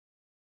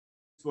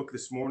Facebook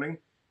this morning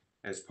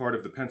as part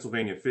of the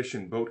Pennsylvania Fish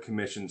and Boat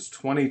Commission's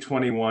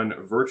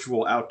 2021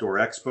 Virtual Outdoor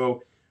Expo.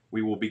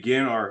 We will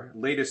begin our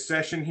latest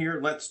session here,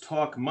 Let's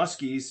Talk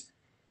Muskies,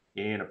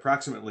 in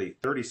approximately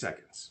 30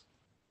 seconds.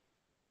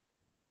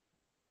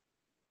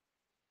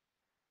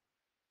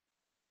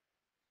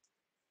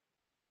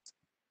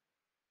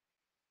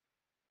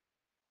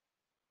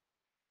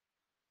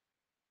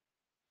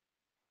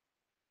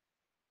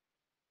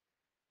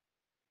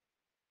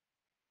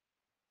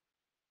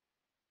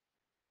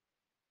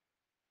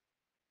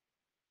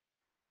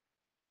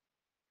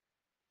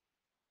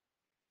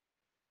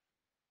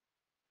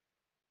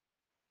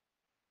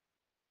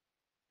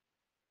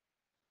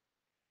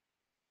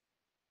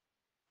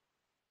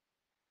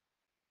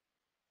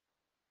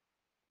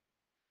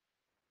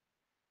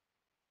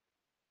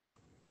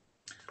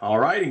 All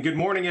right, and good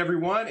morning,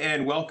 everyone,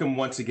 and welcome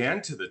once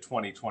again to the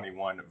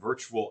 2021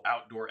 Virtual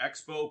Outdoor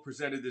Expo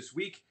presented this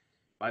week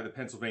by the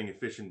Pennsylvania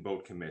Fish and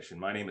Boat Commission.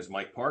 My name is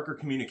Mike Parker,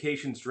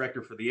 Communications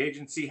Director for the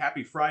agency.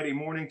 Happy Friday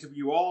morning to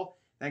you all.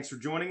 Thanks for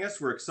joining us.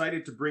 We're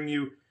excited to bring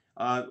you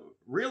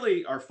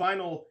really our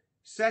final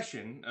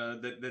session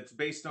that's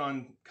based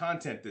on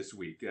content this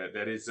week.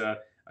 That is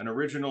an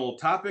original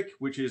topic,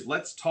 which is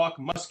Let's Talk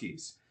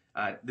Muskies.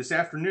 This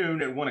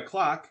afternoon at 1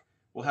 o'clock,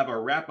 we'll have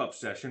our wrap-up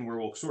session where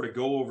we'll sort of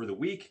go over the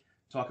week,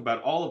 talk about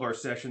all of our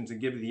sessions,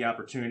 and give you the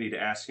opportunity to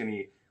ask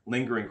any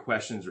lingering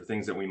questions or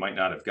things that we might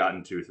not have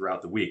gotten to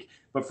throughout the week.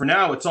 But for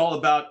now, it's all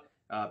about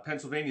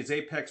Pennsylvania's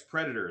apex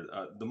predator,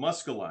 the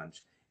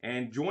muskellunge.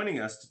 And joining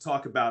us to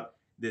talk about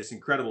this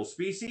incredible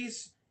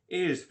species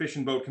is Fish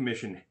and Boat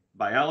Commission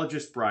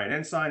biologist Brian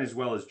Ensign, as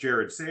well as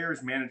Jared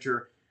Sayers,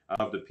 manager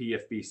of the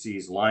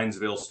PFBC's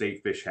Linesville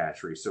State Fish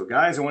Hatchery. So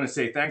guys, I want to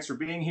say thanks for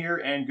being here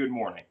and good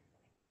morning.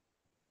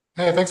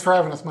 Hey, thanks for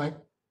having us, Mike.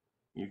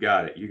 You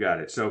got it. You got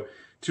it. So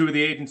two of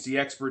the agency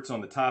experts on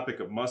the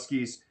topic of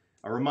muskies.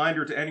 A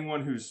reminder to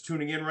anyone who's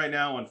tuning in right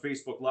now on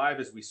Facebook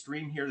Live as we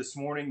stream here this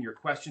morning, your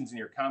questions and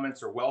your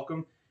comments are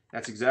welcome.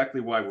 That's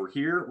exactly why we're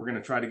here. We're going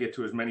to try to get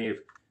to as many of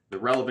the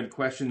relevant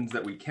questions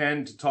that we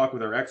can to talk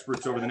with our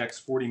experts over the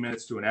next 40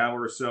 minutes to an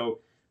hour or so.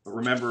 But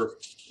remember,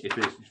 if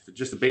it's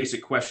just a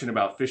basic question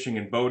about fishing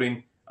and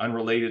boating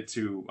unrelated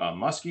to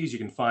muskies, you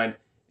can find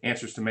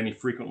answers to many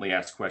frequently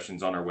asked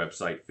questions on our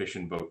website,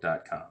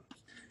 fishandboat.com.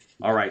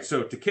 All right,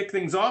 so to kick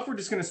things off, we're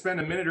just going to spend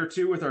a minute or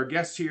two with our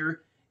guests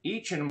here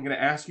each, and I'm going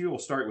to ask you, we'll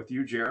start with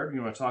you, Jared.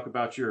 You want to talk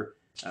about your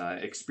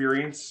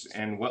experience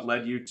and what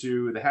led you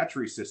to the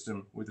hatchery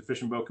system with the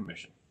Fish and Boat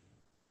Commission?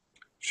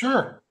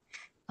 Sure.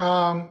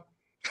 As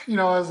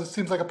it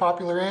seems like a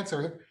popular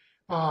answer,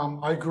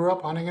 I grew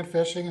up hunting and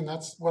fishing, and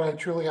that's what I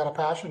truly had a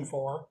passion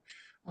for.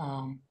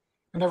 I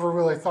never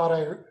really thought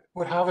I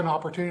would have an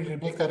opportunity to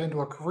make that into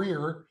a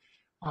career,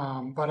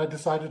 but I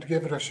decided to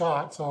give it a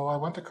shot. So I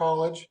went to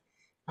college.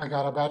 I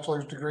got a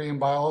bachelor's degree in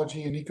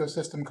biology and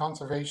ecosystem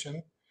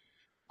conservation.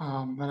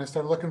 Then I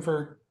started looking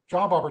for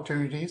job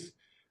opportunities.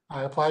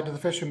 I applied to the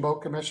Fish and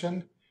Boat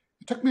Commission.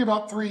 It took me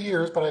about 3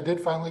 years, but I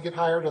did finally get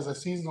hired as a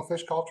seasonal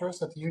fish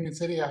culturist at the Union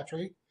City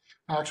Hatchery.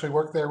 I actually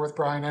worked there with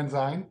Brian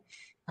Ensign.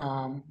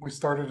 We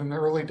started in the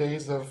early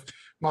days of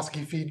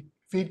muskie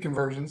feed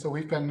conversion, so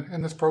we've been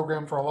in this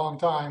program for a long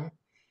time.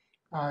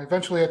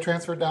 Eventually, I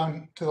transferred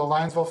down to the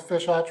Linesville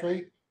Fish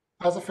Hatchery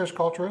as a fish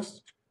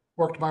culturist,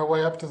 worked my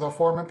way up to the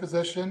foreman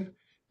position,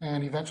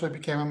 and eventually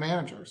became a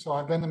manager. So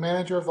I've been the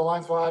manager of the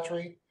Linesville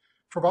Hatchery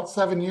for about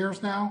 7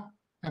 years now,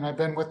 and I've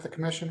been with the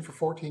commission for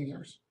 14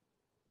 years.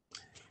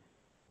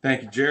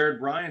 Thank you, Jared.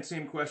 Brian,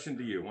 same question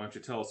to you. Why don't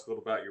you tell us a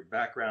little about your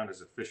background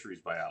as a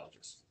fisheries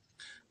biologist?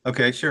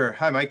 Okay, sure.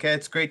 Hi, Mike.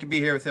 It's great to be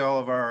here with all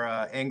of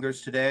our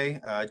anglers today.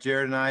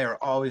 Jared and I are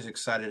always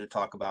excited to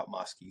talk about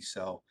muskies.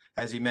 So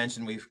as you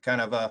mentioned, we've kind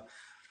of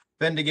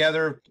been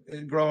together,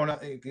 growing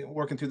up,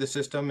 working through the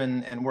system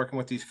and working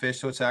with these fish.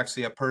 So it's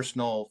actually a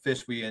personal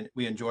fish we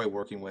enjoy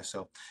working with.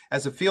 So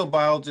as a field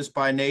biologist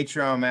by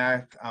nature,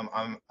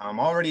 I'm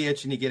already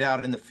itching to get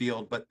out in the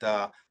field, but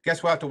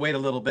guess we'll have to wait a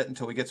little bit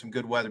until we get some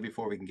good weather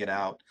before we can get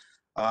out.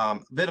 A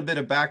bit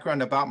of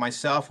background about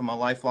myself. I'm a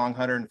lifelong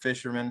hunter and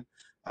fisherman.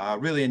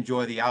 Really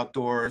enjoy the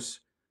outdoors.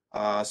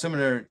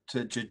 Similar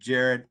to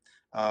Jared,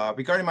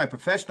 regarding my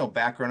professional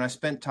background, I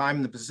spent time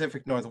in the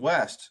Pacific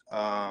Northwest,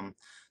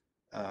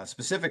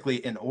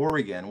 specifically in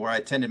Oregon, where I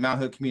attended Mount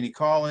Hood Community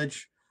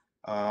College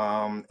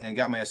and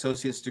got my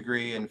associate's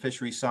degree in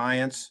fishery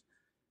science.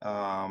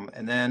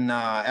 And then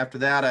after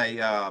that,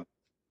 I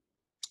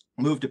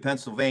moved to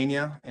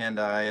Pennsylvania, and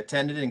I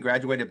attended and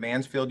graduated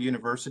Mansfield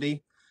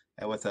University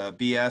with a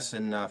BS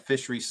in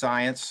fishery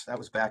science. That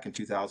was back in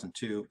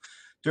 2002.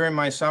 During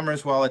my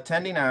summers while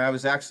attending, I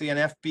was actually an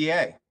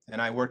FBA,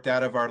 and I worked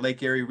out of our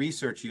Lake Erie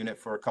Research Unit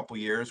for a couple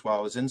years while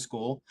I was in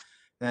school.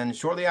 Then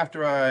shortly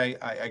after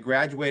I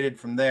graduated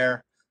from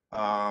there,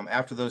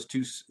 after those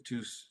two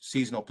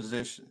seasonal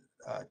positions,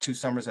 2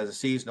 summers as a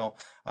seasonal,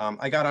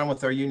 I got on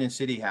with our Union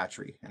City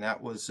hatchery, and that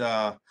was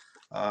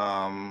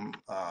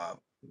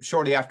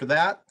shortly after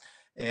that.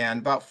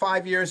 And about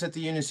 5 years at the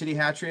Union City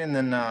hatchery, and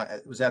then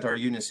it was at our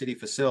Union City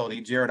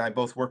facility. Jared and I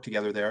both worked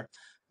together there.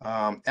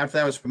 After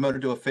that, I was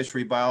promoted to a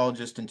fishery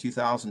biologist in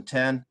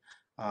 2010.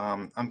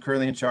 I'm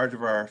currently in charge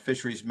of our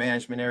Fisheries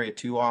Management Area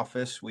 2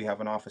 office. We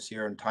have an office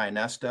here in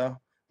Tionesta,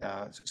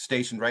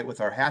 stationed right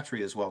with our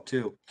hatchery as well,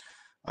 too.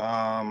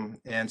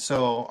 And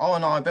so all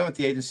in all, I've been with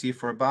the agency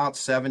for about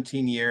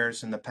 17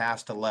 years, and the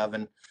past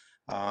 11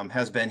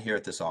 has been here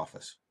at this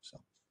office. So.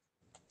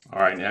 All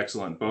right,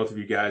 excellent. Both of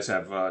you guys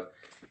have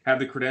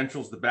the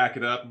credentials to back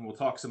it up, and we'll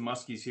talk some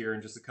muskies here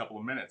in just a couple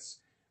of minutes.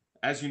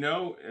 As you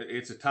know,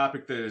 it's a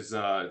topic that is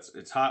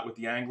it's hot with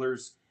the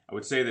anglers. I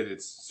would say that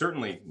it's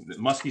certainly,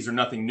 muskies are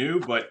nothing new,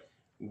 but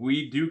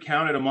we do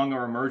count it among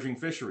our emerging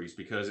fisheries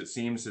because it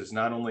seems as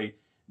not only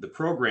the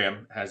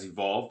program has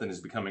evolved and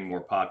is becoming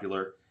more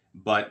popular,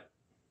 but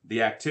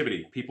the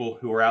activity, people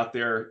who are out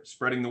there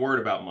spreading the word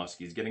about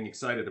muskies, getting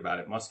excited about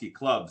it. Muskie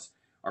clubs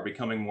are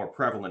becoming more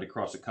prevalent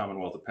across the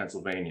Commonwealth of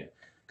Pennsylvania.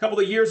 A couple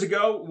of years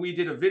ago, we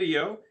did a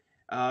video.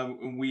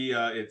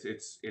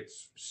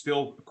 It's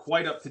still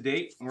quite up to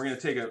date. We're going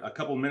to take a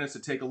couple minutes to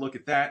take a look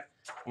at that.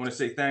 I want to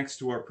say thanks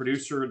to our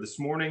producer this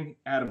morning,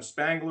 Adam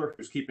Spangler,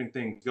 who's keeping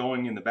things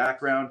going in the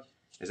background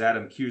as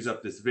Adam cues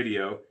up this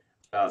video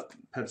about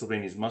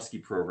Pennsylvania's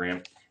muskie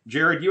program.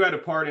 Jared, you had a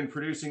part in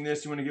producing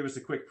this. You want to give us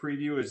a quick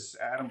preview as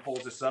Adam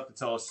pulls this up to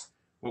tell us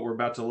what we're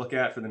about to look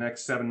at for the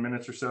next 7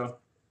 minutes or so?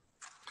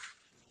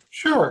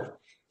 Sure.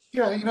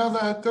 Yeah,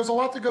 there's a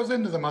lot that goes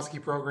into the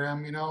muskie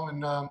program,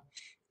 and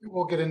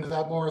we'll get into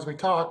that more as we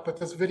talk, but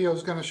this video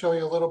is going to show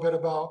you a little bit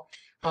about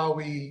how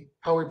we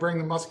bring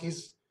the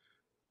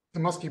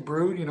muskie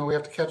brood. We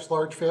have to catch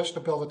large fish to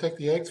be able to take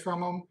the eggs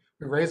from them.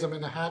 We raise them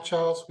in the hatch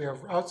house. We have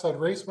outside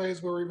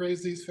raceways where we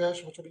raise these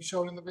fish, which will be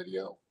shown in the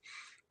video.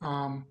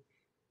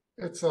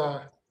 It's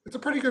a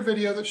pretty good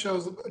video that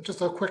shows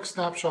just a quick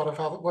snapshot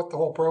of what the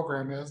whole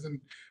program is, and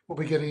we'll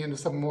be getting into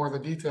some more of the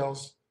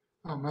details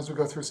as we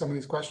go through some of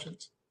these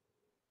questions.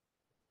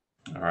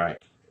 All right.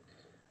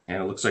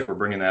 And it looks like we're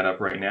bringing that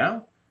up right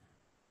now.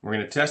 We're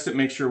going to test it,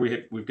 make sure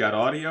we've got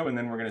audio, and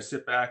then we're going to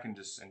sit back and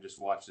just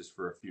watch this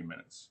for a few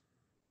minutes.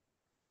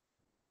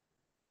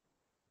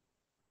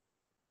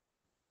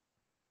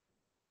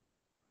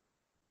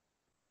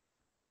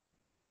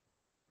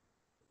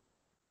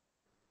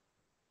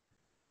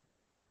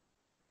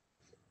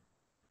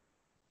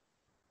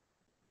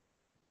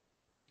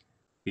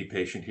 Be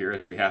patient here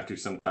as we have to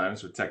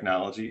sometimes with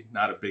technology,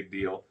 not a big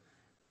deal.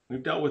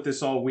 We've dealt with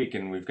this all week,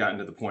 and we've gotten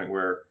to the point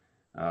where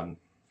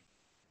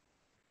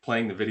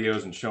playing the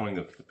videos and showing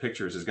the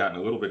pictures has gotten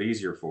a little bit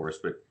easier for us,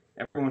 but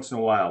every once in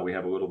a while we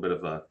have a little bit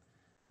of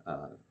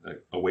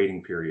a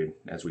waiting period,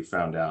 as we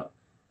found out.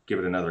 Give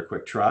it another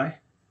quick try.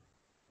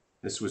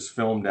 This was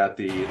filmed at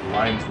the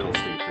Linesville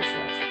State Fish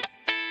Hatchery.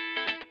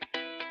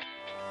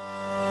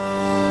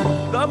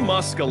 The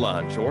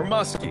muskellunge, or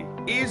muskie,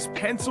 is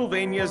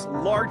Pennsylvania's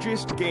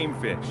largest game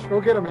fish. Go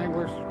get them,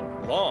 anglers.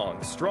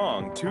 Long,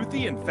 strong,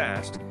 toothy, and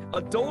fast,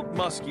 adult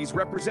muskies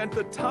represent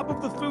the top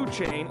of the food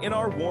chain in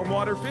our warm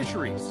water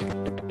fisheries.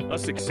 A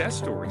success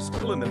story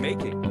still in the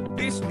making,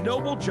 this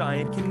noble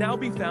giant can now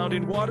be found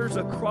in waters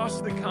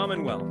across the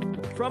Commonwealth,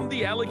 from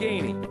the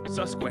Allegheny,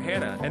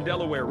 Susquehanna, and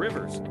Delaware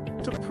rivers,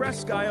 to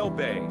Presque Isle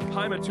Bay,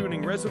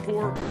 Pymatuning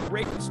Reservoir,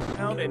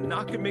 Ravenstown, and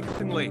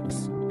Nockamixon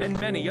Lakes, and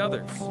many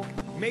others,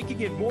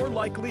 making it more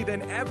likely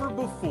than ever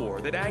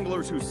before that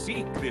anglers who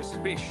seek this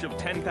fish of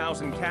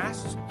 10,000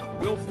 casts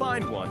will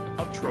find one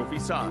of trophy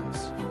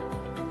size.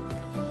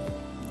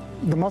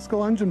 The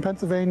muskellunge in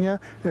Pennsylvania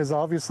is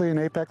obviously an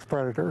apex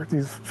predator.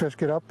 These fish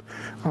get up.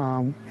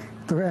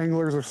 The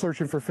anglers are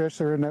searching for fish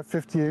that are in that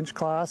 50-inch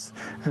class,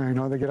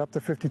 and they get up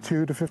to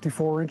 52 to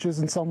 54 inches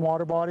in some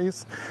water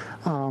bodies.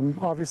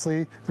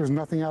 Obviously, there's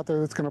nothing out there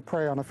that's going to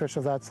prey on a fish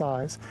of that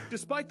size.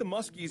 Despite the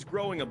muskie's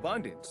growing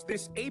abundance,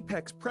 this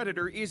apex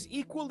predator is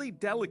equally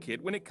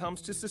delicate when it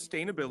comes to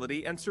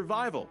sustainability and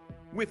survival.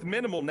 With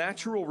minimal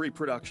natural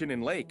reproduction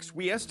in lakes,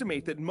 we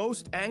estimate that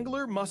most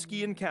angler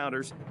muskie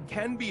encounters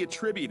can be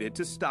attributed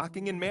to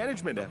stocking and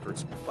management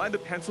efforts by the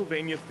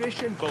Pennsylvania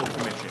Fish and Boat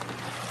Commission.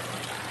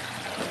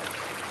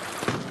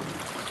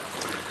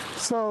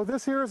 So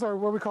this here is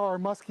what we call our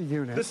muskie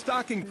unit. The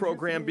stocking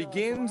program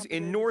begins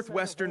in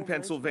northwestern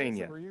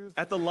Pennsylvania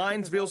at the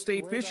Linesville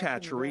State Fish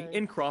Hatchery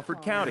in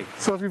Crawford County.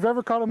 So if you've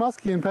ever caught a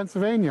muskie in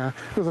Pennsylvania,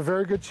 there's a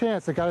very good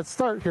chance it got its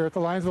start here at the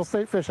Linesville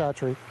State Fish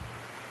Hatchery.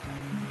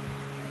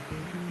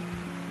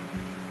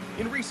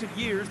 In recent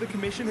years, the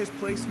Commission has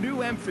placed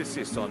new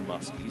emphasis on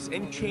muskies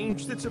and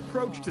changed its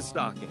approach to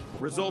stocking.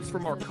 Results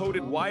from our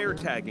coded wire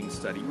tagging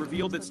study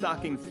revealed that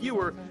stocking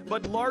fewer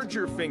but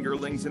larger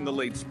fingerlings in the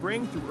late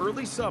spring through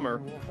early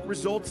summer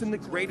results in the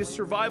greatest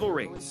survival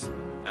rates.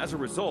 As a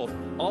result,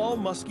 all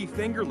muskie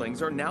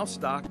fingerlings are now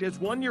stocked as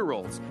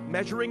 1-year-olds,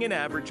 measuring an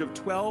average of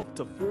 12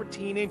 to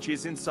 14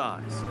 inches in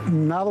size.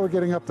 Now that we're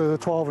getting up to the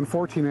 12 and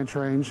 14-inch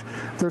range,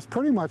 there's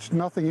pretty much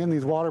nothing in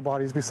these water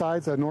bodies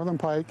besides a northern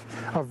pike,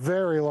 a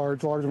very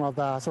largemouth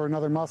bass, or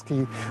another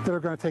muskie that are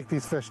going to take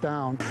these fish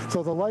down.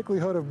 So the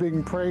likelihood of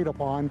being preyed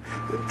upon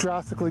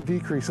drastically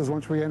decreases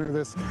once we enter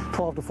this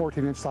 12 to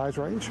 14-inch size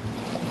range.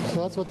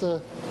 So that's what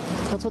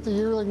the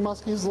yearling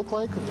muskies look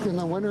like in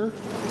the winter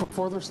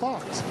before they're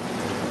stocked.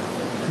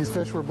 These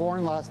fish were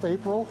born last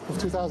April of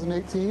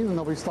 2018, and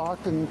they'll be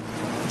stocked in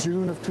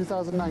June of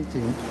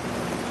 2019.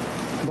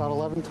 About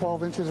 11,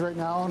 12 inches right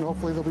now, and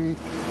hopefully they'll be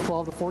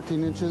 12 to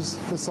 14 inches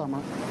this summer.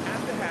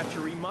 At the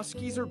hatchery,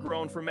 muskies are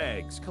grown from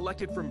eggs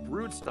collected from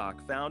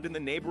broodstock found in the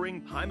neighboring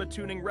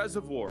Pymatuning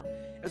Reservoir,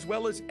 as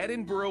well as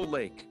Edinburgh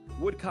Lake,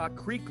 Woodcock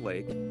Creek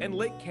Lake, and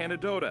Lake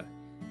Canadota.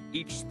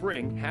 Each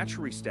spring,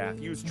 hatchery staff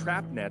use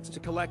trap nets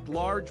to collect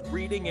large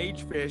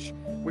breeding-age fish,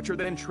 which are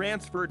then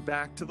transferred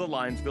back to the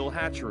Linesville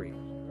hatchery.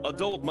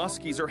 Adult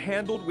muskies are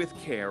handled with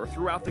care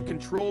throughout the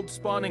controlled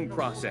spawning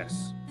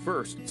process.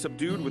 First,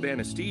 subdued with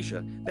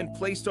anesthesia, then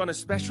placed on a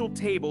special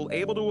table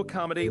able to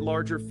accommodate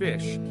larger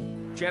fish.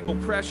 Gentle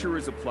pressure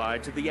is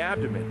applied to the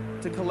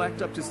abdomen to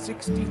collect up to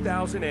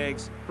 60,000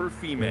 eggs per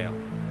female.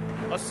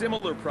 A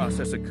similar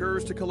process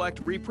occurs to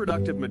collect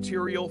reproductive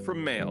material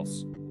from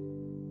males.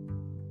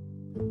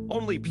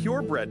 Only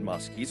purebred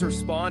muskies are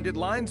spawned at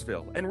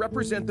Linesville and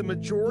represent the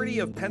majority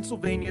of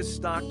Pennsylvania's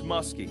stocked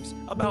muskies,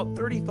 about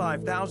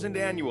 35,000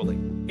 annually.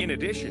 In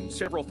addition,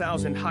 several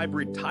thousand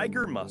hybrid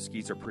tiger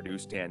muskies are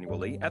produced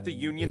annually at the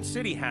Union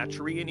City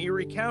Hatchery in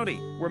Erie County,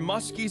 where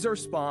muskies are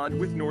spawned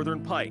with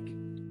northern pike.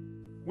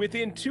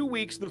 Within 2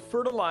 weeks, the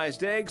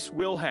fertilized eggs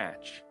will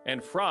hatch,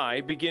 and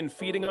fry begin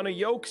feeding on a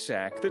yolk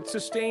sac that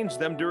sustains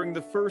them during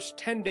the first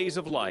 10 days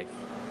of life.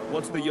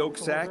 Once the yolk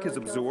sac is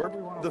absorbed,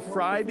 the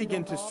fry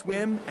begin to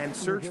swim and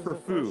search for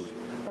food.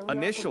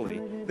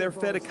 Initially, they're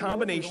fed a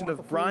combination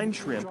of brine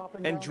shrimp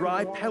and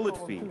dry pellet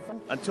feed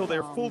until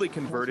they're fully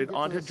converted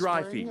onto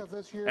dry feed.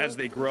 As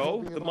they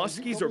grow, the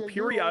muskies are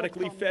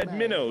periodically fed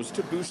minnows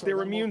to boost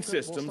their immune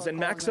systems and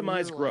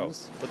maximize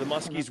growth, but the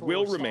muskies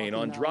will remain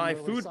on dry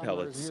food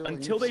pellets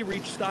until they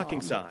reach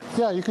stocking size.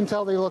 Yeah, you can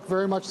tell they look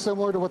very much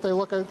similar to what they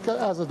look at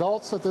as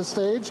adults at this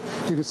stage.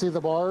 You can see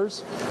the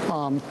bars.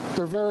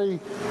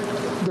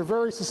 They're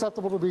very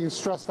susceptible to being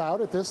stressed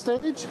out at this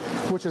stage,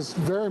 which is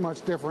very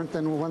much different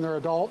than when they're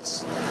adults.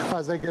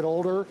 As they get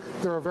older,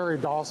 they're a very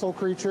docile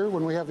creature.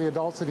 When we have the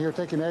adults in here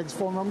taking eggs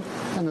from them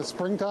in the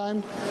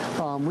springtime,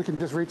 we can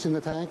just reach in the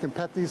tank and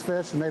pet these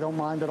fish, and they don't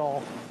mind at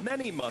all.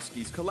 Many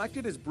muskies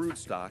collected as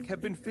broodstock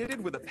have been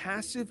fitted with a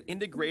passive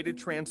integrated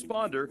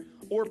transponder,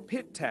 or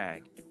PIT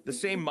tag. The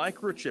same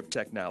microchip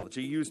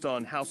technology used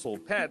on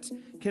household pets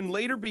can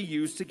later be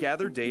used to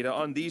gather data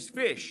on these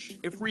fish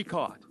if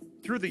recaught.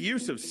 Through the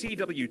use of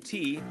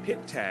CWT, pit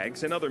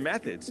tags, and other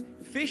methods,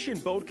 Fish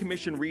and Boat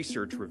Commission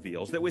research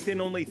reveals that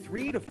within only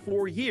 3 to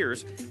 4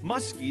 years,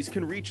 muskies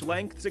can reach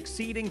lengths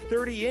exceeding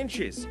 30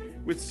 inches,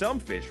 with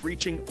some fish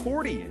reaching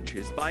 40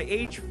 inches by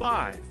age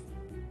 5.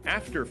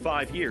 After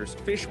 5 years,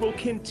 fish will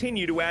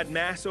continue to add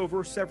mass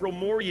over several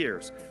more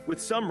years,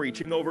 with some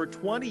reaching over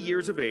 20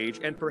 years of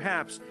age and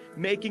perhaps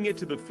making it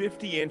to the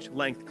 50-inch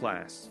length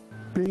class.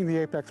 Being the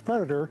apex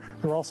predator,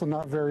 they're also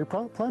not very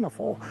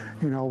plentiful.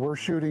 You know, we're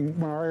shooting,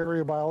 when our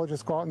area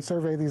biologists go out and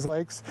survey these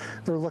lakes,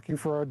 they're looking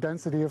for a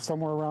density of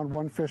somewhere around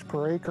 1 fish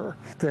per acre.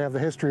 They have the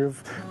history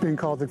of being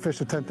called the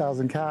fish of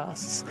 10,000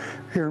 casts.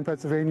 Here in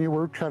Pennsylvania,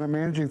 we're kind of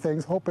managing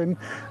things, hoping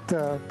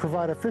to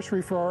provide a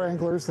fishery for our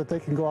anglers that they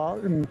can go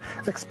out and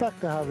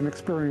expect to have an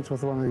experience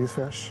with one of these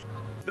fish.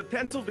 The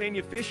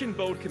Pennsylvania Fish and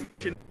Boat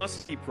Commission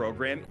Muskie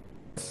program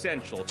is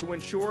essential to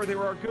ensure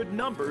there are good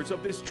numbers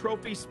of this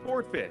trophy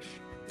sport fish.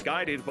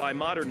 Guided by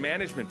modern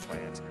management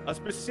plans, a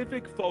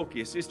specific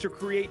focus is to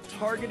create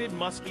targeted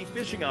muskie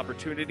fishing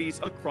opportunities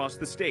across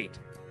the state.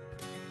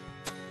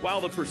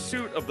 While the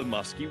pursuit of the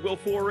muskie will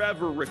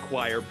forever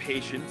require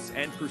patience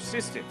and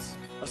persistence,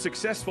 a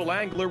successful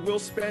angler will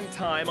spend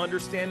time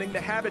understanding the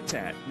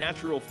habitat,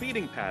 natural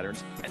feeding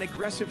patterns, and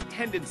aggressive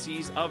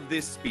tendencies of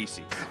this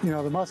species. You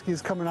know, the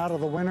muskies coming out of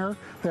the winter,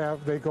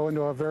 they go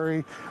into a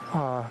very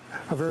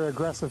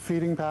aggressive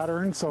feeding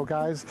pattern. So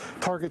guys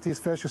target these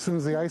fish as soon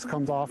as the ice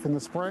comes off in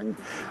the spring.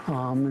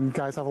 And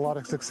guys have a lot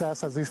of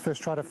success as these fish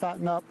try to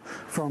fatten up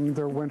from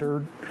their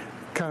winter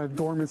kind of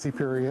dormancy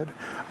period.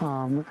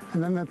 And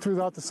then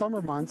throughout the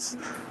summer months,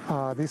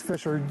 these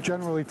fish are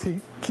generally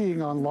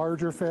keying on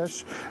larger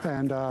fish,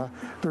 and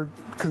they're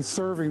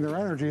conserving their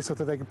energy so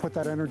that they can put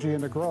that energy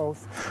into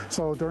growth.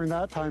 So during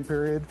that time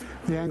period,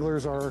 the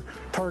anglers are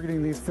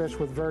targeting these fish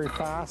with very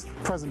fast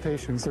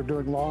presentations. They're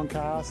doing long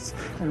casts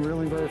and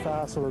reeling very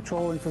fast, so they're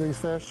trolling for these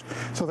fish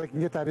so they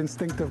can get that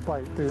instinctive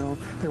bite. You know,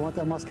 they want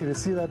that muskie to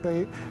see that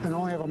bait and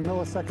only have a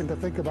millisecond to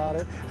think about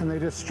it, and they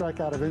just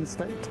strike out of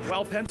instinct.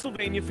 While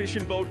Pennsylvania Fish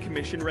and Boat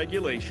Commission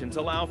regulations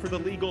allow for the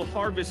legal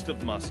harvest of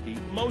muskie,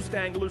 most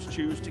anglers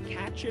choose to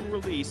catch and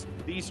release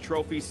these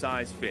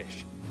trophy-sized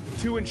fish.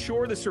 To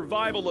ensure the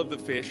survival of the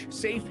fish,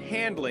 safe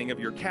handling of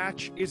your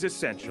catch is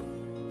essential.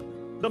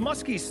 The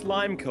muskie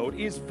slime coat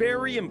is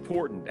very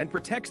important and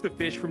protects the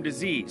fish from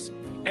disease.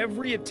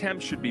 Every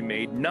attempt should be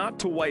made not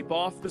to wipe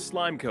off the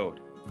slime coat.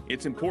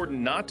 It's important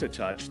not to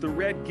touch the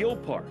red gill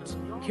parts.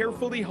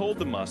 Carefully hold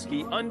the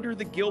muskie under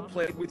the gill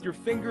plate with your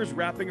fingers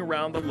wrapping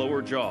around the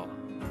lower jaw.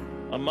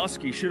 A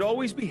muskie should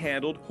always be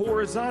handled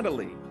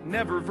horizontally,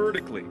 never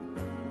vertically.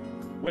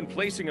 When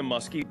placing a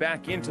muskie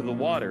back into the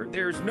water,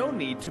 there's no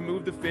need to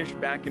move the fish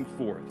back and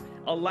forth.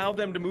 Allow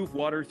them to move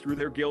water through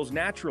their gills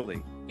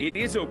naturally. It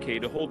is okay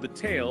to hold the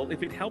tail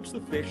if it helps the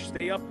fish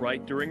stay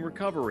upright during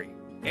recovery.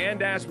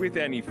 And as with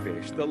any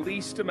fish, the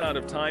least amount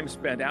of time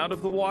spent out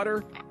of the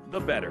water,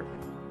 the better.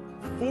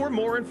 For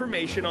more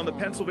information on the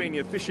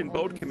Pennsylvania Fish and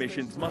Boat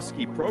Commission's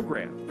Muskie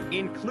program,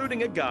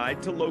 including a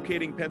guide to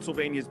locating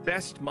Pennsylvania's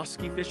best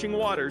muskie fishing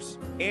waters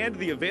and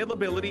the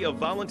availability of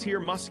volunteer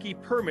muskie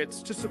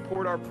permits to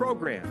support our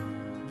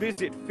program,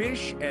 visit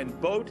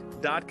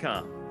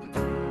fishandboat.com.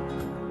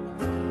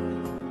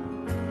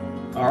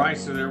 All right,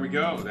 so there we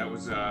go. That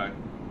was a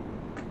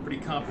pretty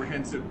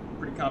comprehensive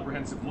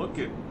look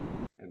at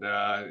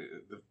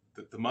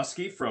the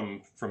muskie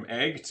from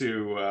egg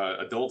to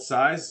adult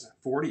size,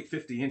 40,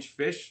 50-inch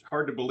fish.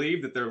 Hard to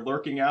believe that they're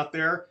lurking out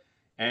there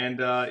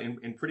and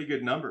in pretty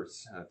good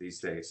numbers these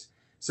days.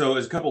 So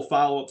as a couple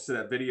follow-ups to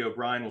that video,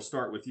 Brian, we'll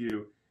start with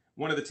you.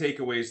 One of the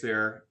takeaways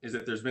there is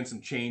that there's been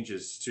some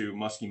changes to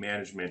muskie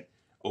management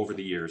over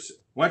the years.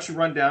 Why don't you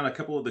run down a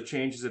couple of the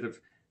changes that have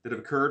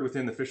occurred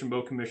within the Fish and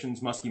Boat Commission's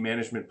muskie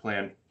management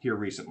plan here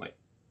recently?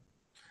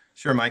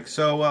 Sure, Mike.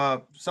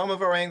 So some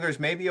of our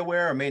anglers may be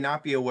aware or may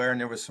not be aware, and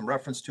there was some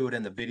reference to it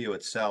in the video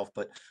itself,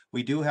 but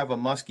we do have a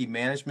muskie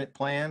management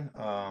plan.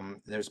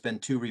 There's been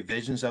 2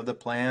 revisions of the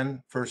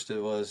plan. First, it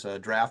was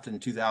drafted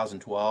in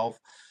 2012,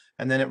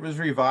 and then it was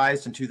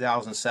revised in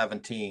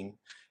 2017.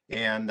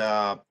 And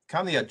kind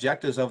of the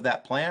objectives of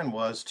that plan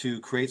was to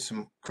create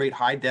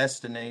high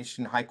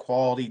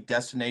quality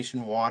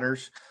destination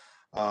waters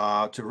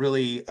to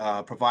really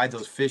provide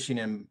those fishing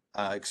and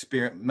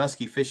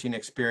muskie fishing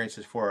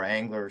experiences for our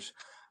anglers.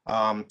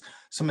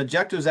 Some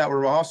objectives that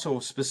were also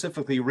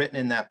specifically written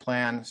in that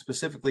plan,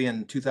 specifically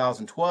in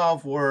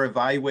 2012, were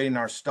evaluating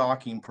our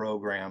stocking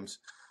programs.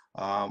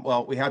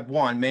 Well, we had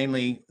one,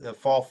 mainly the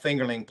fall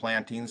fingerling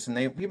plantings, and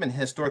we've been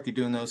historically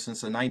doing those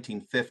since the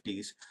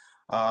 1950s.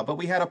 But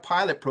we had a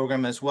pilot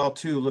program as well,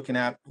 too, looking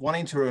at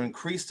wanting to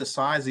increase the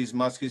size of these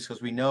muskies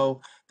because we know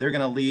they're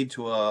going to lead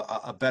to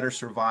a better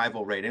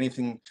survival rate.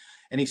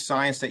 Any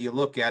science that you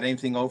look at,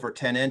 anything over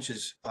 10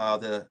 inches,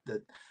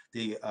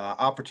 the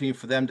opportunity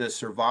for them to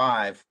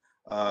survive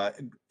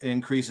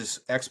increases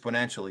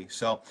exponentially.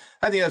 So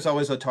I think that's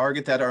always a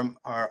target that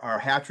our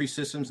hatchery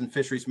systems and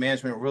fisheries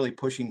management are really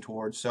pushing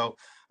towards. So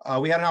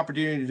we had an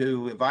opportunity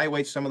to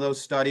evaluate some of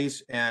those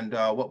studies, and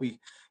what we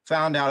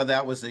found out of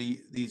that was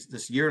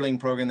this yearling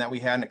program that we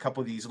had in a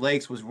couple of these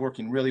lakes was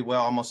working really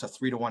well, almost a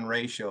 3-to-1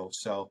 ratio.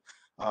 So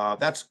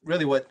that's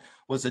really what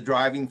was the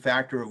driving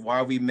factor of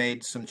why we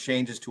made some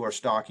changes to our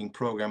stocking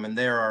program. And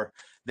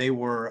they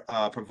were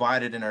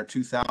provided in our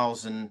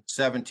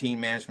 2017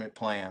 management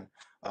plan,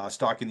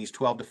 stocking these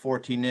 12 to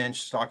 14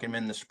 inch, stocking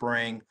them in the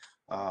spring,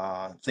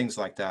 things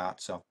like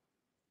that. So.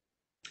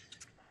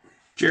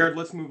 Jared,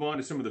 let's move on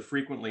to some of the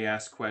frequently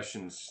asked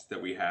questions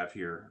that we have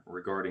here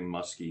regarding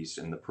muskies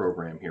and the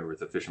program here with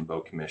the Fish and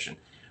Boat Commission.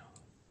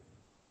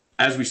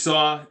 As we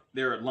saw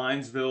there at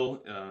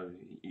Linesville,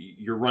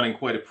 you're running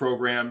quite a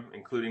program,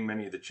 including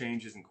many of the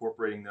changes,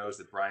 incorporating those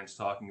that Brian's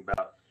talking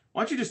about.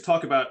 Why don't you just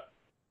talk about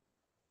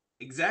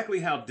exactly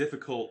how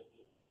difficult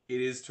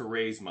it is to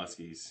raise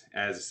muskies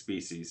as a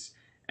species,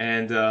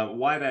 and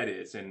why that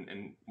is,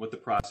 and what the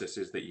process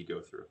is that you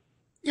go through?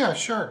 Yeah,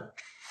 sure.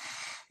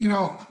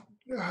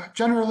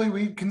 Generally,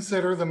 we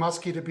consider the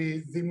muskie to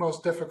be the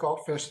most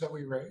difficult fish that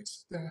we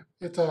raise.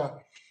 It's a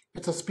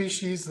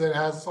species that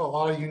has a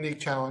lot of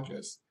unique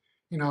challenges.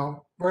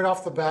 Right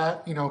off the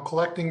bat,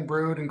 collecting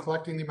brood and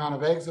collecting the amount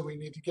of eggs that we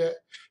need to get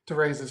to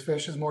raise this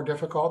fish is more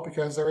difficult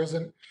because there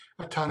isn't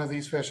a ton of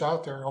these fish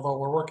out there, although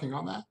we're working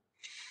on that.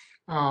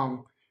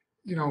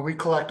 We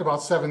collect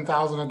about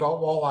 7,000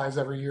 adult walleyes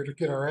every year to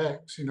get our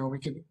eggs.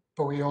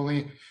 But we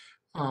only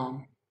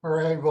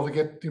are able to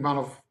get the amount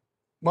of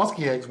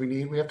muskie eggs we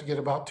need. We have to get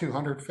about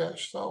 200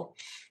 fish. So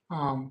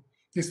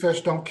these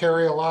fish don't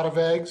carry a lot of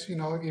eggs,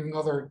 even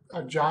though they're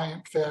a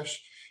giant fish.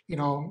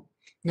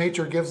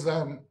 Nature gives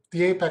them,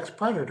 the apex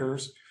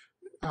predators,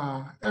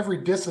 every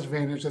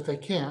disadvantage that they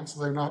can,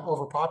 so they're not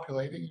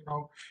overpopulating.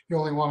 You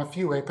only want a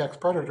few apex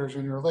predators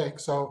in your lake.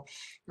 So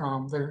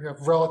they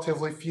have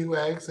relatively few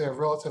eggs. They have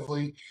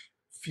relatively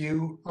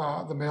few,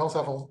 the males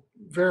have a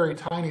very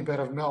tiny bit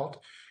of milt.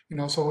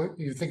 So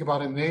you think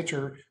about in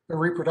nature, the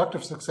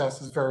reproductive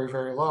success is very,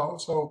 very low.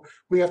 So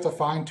we have to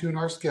fine tune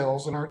our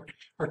skills and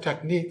our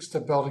techniques to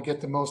be able to get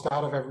the most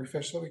out of every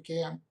fish that we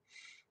can.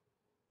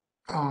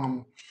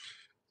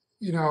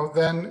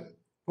 Then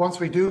once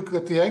we do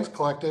get the eggs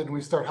collected and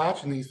we start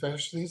hatching these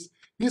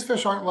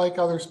fish aren't like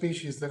other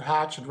species that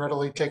hatch and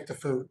readily take the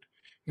food.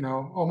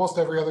 Almost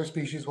every other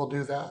species will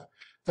do that.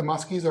 The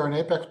muskies are an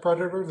apex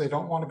predator. They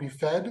don't want to be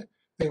fed.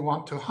 They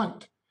want to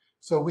hunt.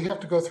 So we have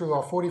to go through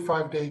a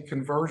 45-day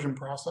conversion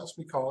process,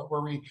 we call it,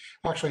 where we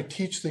actually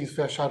teach these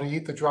fish how to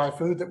eat the dry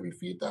food that we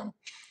feed them.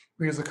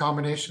 We use a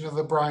combination of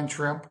the brine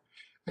shrimp,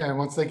 and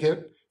once they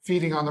get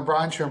feeding on the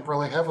brine shrimp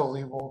really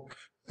heavily, we'll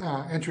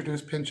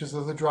introduce pinches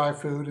of the dry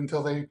food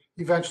until they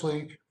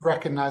eventually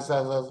recognize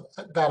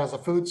that as a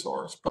food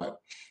source.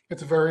 But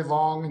it's a very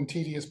long and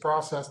tedious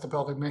process to be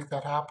able to make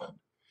that happen.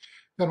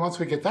 Then once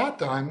we get that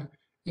done,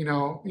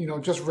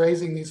 just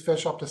raising these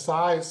fish up to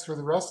size through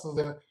the rest of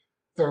the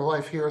their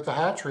life here at the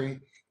hatchery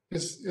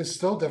is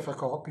still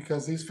difficult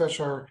because these fish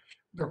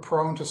they're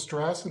prone to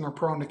stress and they're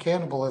prone to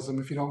cannibalism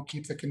if you don't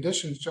keep the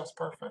conditions just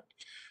perfect.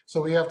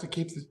 So we have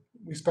to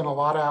we spend a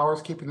lot of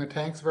hours keeping the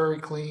tanks very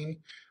clean.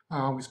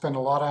 We spend a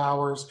lot of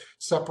hours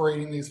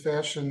separating these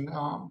fish and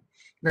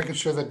making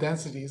sure the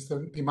densities,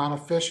 the amount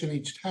of fish in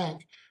each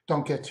tank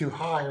don't get too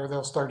high or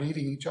they'll start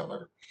eating each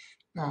other.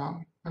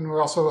 And we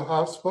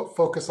also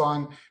focus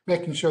on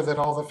making sure that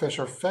all the fish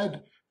are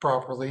fed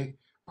properly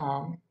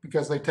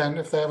because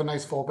if they have a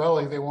nice full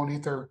belly, they won't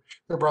eat their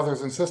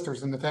brothers and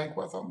sisters in the tank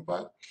with them.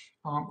 But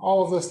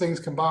all of those things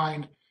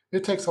combined,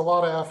 it takes a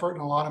lot of effort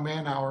and a lot of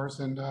man hours,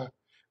 and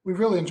we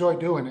really enjoy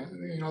doing it.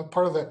 You know,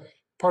 part of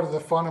the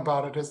fun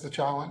about it is the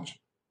challenge.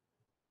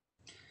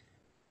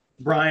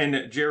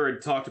 Brian,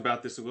 Jared talked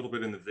about this a little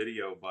bit in the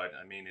video, but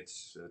I mean,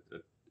 it's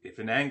if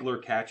an angler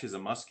catches a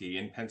muskie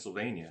in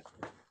Pennsylvania,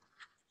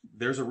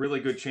 there's a really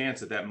good chance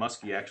that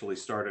muskie actually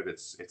started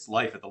its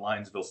life at the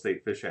Lionsville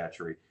State Fish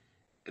Hatchery.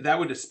 That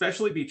would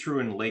especially be true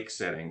in lake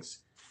settings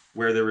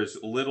where there is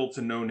little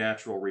to no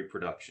natural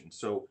reproduction.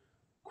 So,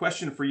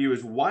 question for you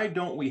is, why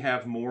don't we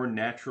have more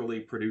naturally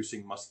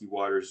producing muskie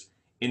waters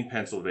in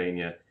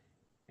Pennsylvania,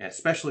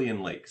 especially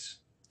in lakes?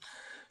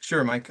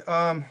 Sure, Mike.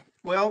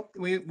 Well,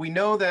 we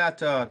know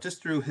that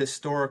just through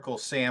historical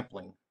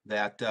sampling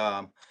that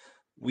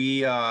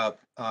we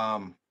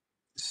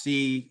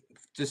see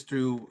just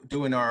through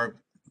doing our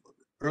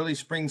early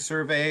spring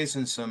surveys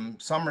and some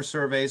summer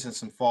surveys and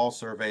some fall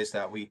surveys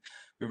that we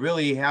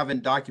really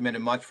haven't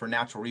documented much for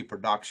natural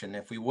reproduction.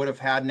 If we would have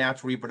had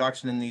natural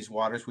reproduction in these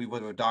waters, we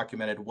would have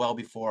documented well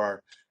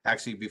before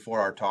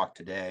our talk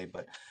today.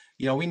 But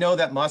you know, we know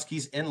that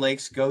muskies in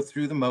lakes go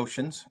through the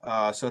motions,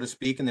 so to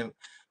speak,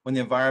 when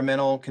the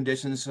environmental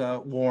conditions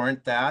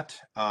warrant that,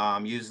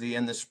 usually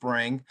in the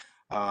spring.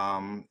 You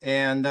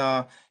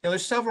know,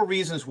 there's several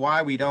reasons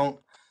why we don't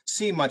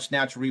see much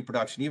natural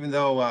reproduction, even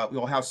though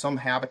we'll have some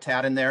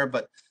habitat in there,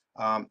 but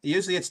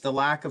usually it's the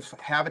lack of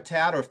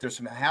habitat, or if there's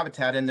some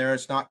habitat in there,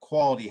 it's not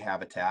quality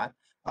habitat,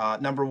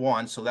 number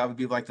one. So that would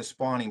be like the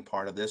spawning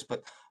part of this,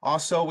 but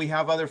also we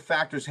have other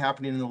factors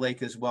happening in the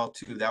lake as well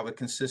too. That would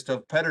consist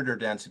of predator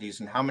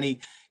densities and how many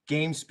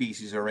game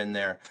species are in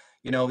there.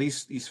 You know,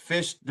 these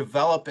fish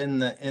develop in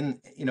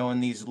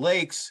these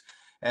lakes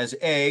as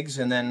eggs,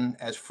 and then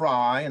as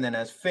fry, and then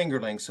as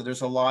fingerlings. So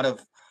there's a lot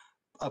of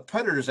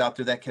predators out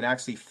there that can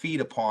actually feed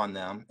upon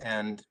them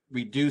and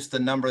reduce the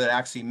number that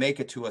actually make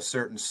it to a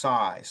certain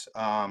size.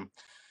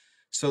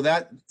 So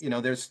that, you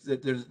know,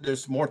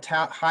 there's more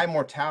high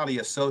mortality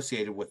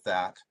associated with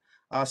that.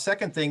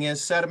 Second thing is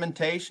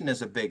sedimentation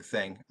is a big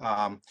thing.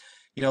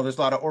 You know, there's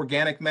a lot of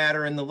organic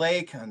matter in the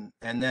lake, and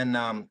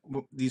then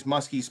these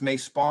muskies may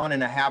spawn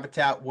in a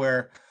habitat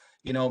where,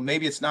 you know,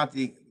 maybe it's not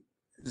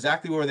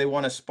exactly where they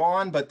want to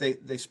spawn, but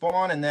they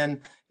spawn, and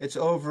then it's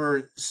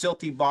over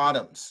silty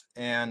bottoms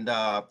and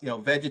you know,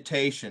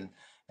 vegetation.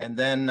 And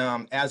then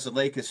as the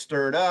lake is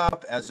stirred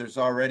up, as there's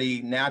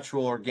already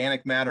natural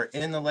organic matter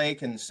in the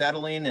lake and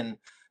settling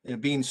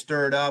and being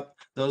stirred up,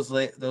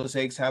 those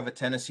eggs have a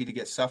tendency to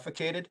get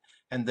suffocated,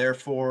 and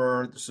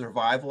therefore the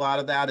survival out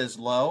of that is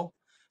low.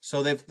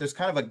 So there's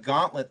kind of a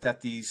gauntlet that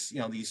these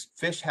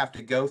fish have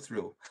to go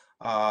through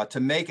to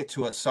make it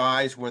to a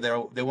size where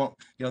they won't,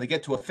 you know, they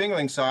get to a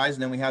fingerling size,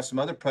 and then we have some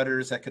other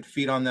predators that could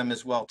feed on them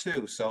as well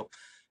too. So,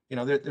 you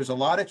know, there's a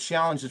lot of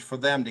challenges for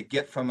them to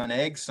get from an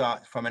egg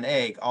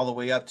all the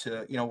way up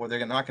to, you know, where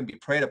they're not going to be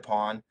preyed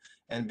upon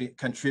and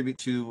contribute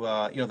to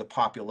you know, the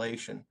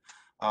population.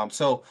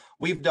 So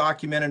we've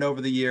documented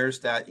over the years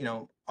that, you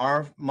know,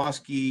 our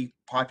muskie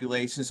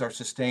populations are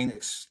sustained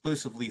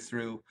exclusively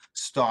through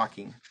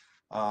stocking.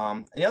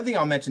 The other thing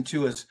I'll mention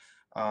too is,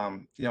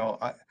 you know,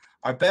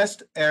 our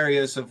best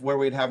areas of where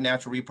we'd have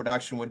natural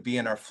reproduction would be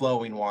in our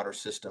flowing water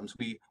systems.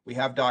 We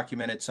have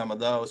documented some of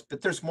those,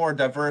 but there's more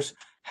diverse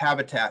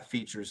habitat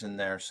features in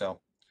there. So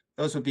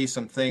those would be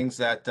some things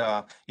that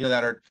you know,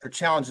 that are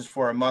challenges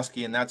for our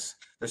muskie, and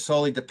they're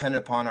solely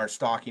dependent upon our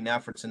stocking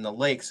efforts in the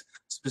lakes,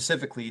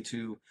 specifically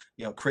to,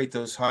 you know, create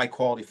those high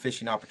quality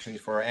fishing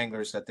opportunities for our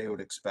anglers that they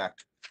would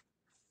expect.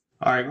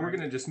 All right, we're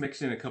going to just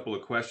mix in a couple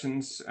of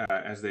questions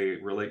as they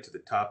relate to the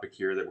topic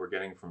here that we're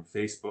getting from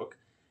Facebook.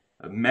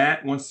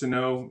 Matt wants to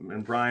know,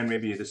 and Brian,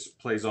 maybe this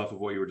plays off of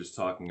what you were just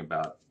talking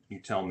about. You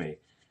tell me.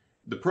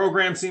 The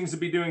program seems to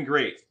be doing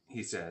great,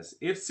 he says.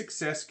 If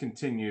success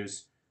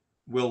continues,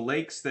 will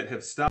lakes that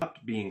have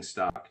stopped being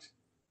stocked,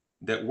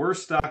 that were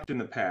stocked in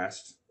the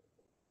past,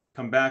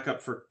 come back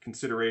up for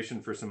consideration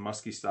for some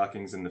muskie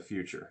stockings in the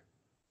future?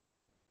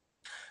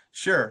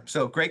 Sure.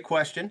 So great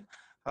question.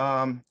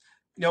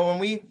 You know, when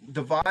we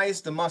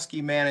devised the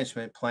muskie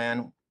management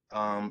plan,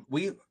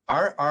 we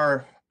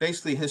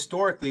basically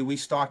historically we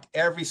stocked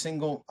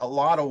a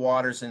lot of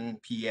waters in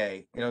PA,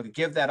 you know, to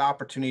give that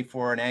opportunity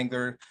for an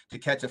angler to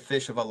catch a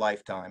fish of a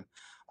lifetime.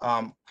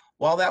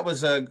 While that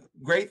was a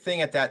great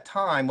thing at that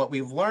time, what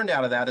we've learned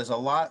out of that is a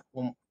lot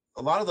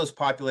of those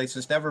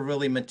populations never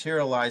really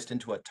materialized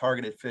into a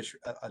targeted fish,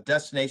 a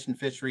destination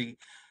fishery,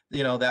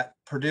 you know, that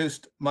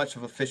produced much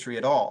of a fishery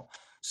at all.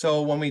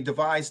 So when we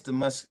devised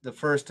the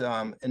first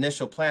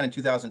initial plan in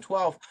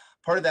 2012,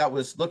 part of that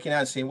was looking at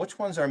and seeing which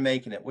ones are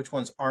making it, which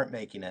ones aren't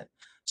making it.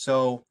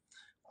 So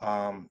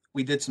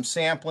we did some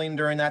sampling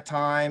during that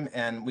time,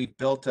 and we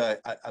built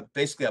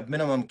basically a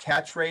minimum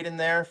catch rate in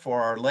there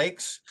for our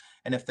lakes.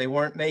 And if they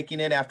weren't making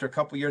it after a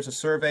couple of years of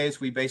surveys,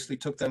 we basically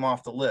took them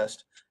off the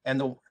list.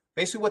 And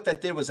basically what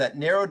that did was that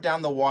narrowed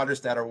down the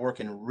waters that are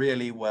working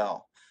really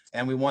well.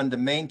 And we wanted to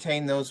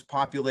maintain those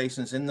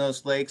populations in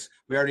those lakes.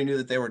 We already knew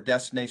that they were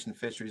destination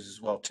fisheries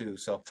as well too.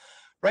 So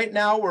right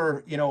now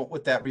we're,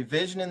 with that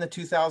revision in the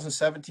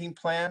 2017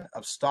 plan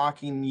of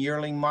stocking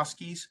yearling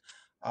muskies,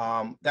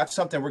 that's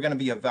something we're going to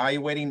be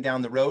evaluating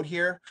down the road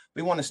here.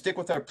 We want to stick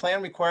with our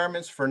plan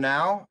requirements for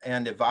now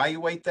and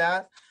evaluate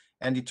that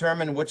and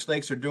determine which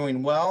lakes are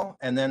doing well.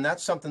 And then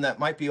that's something that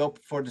might be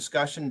open for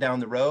discussion down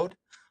the road.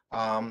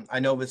 I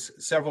know with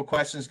several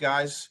questions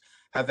guys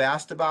have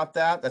asked about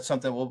that. That's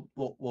something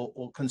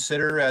we'll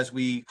consider as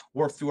we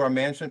work through our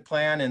management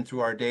plan and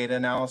through our data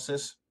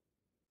analysis.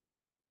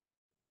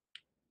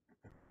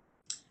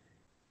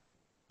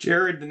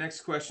 Jared, the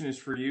next question is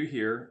for you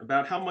here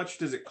about how much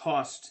does it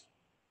cost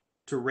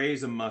to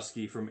raise a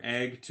muskie from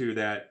egg to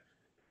that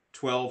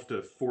 12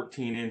 to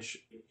 14 inch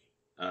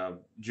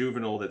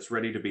juvenile that's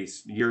ready to be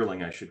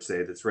yearling, I should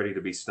say, that's ready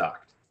to be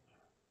stocked?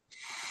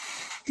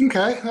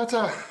 Okay, it's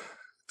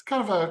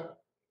kind of a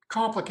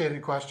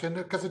complicated question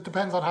because it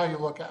depends on how you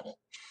look at it.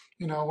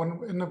 When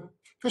in the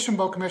Fish and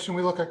Boat Commission,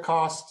 we look at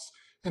costs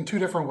in two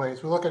different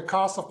ways. We look at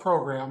cost of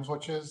programs,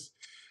 which is,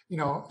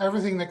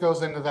 everything that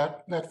goes into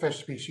that fish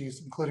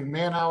species, including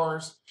man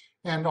hours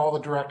and all the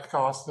direct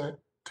costs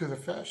to the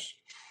fish.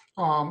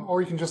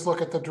 Or you can just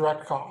look at the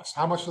direct cost.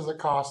 How much does it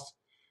cost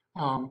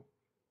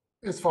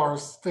as far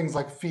as things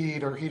like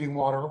feed or heating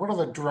water? What are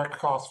the direct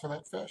costs for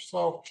that fish?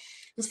 So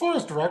as far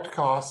as direct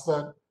costs,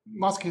 the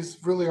muskies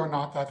really are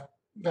not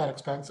that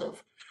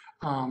expensive.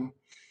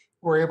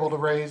 We're able to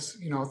raise,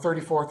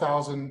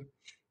 34,000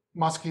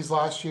 muskies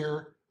last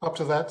year up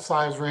to that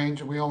size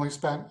range, and we only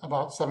spent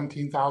about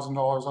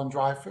 $17,000 on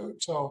dry food.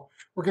 So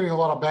we're getting a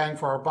lot of bang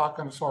for our buck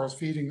as far as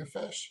feeding the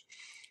fish.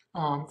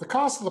 The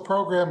cost of the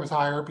program is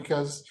higher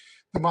because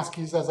the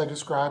muskies, as I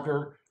described,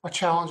 are a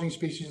challenging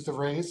species to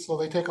raise, so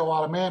they take a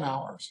lot of man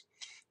hours.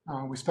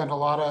 We spend a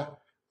lot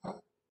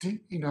of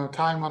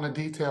time on the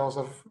details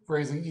of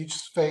raising each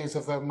phase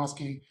of the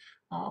muskie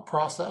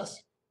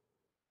process.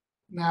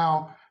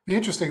 Now, the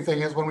interesting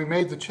thing is when we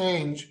made the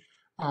change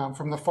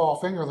from the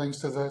fall fingerlings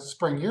to the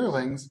spring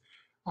yearlings,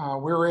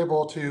 we were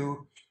able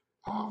to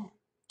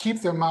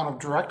keep the amount of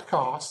direct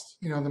costs,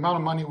 the amount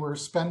of money we're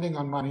spending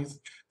on money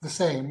the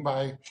same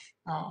by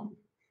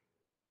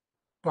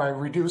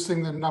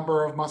reducing the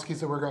number of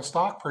muskies that we're going to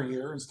stock per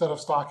year. Instead of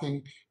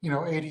stocking,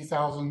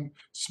 80,000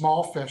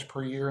 small fish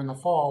per year in the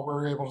fall,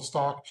 we're able to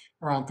stock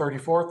around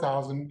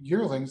 34,000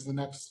 yearlings the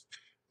next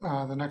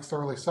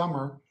early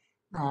summer.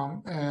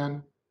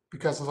 And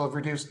because of the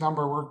reduced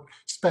number, we're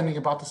spending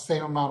about the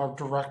same amount of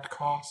direct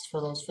costs for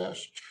those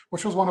fish,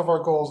 which was one of our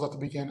goals at the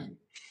beginning.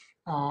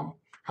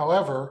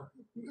 However,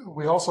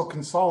 we also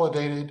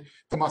consolidated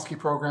the muskie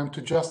program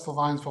to just the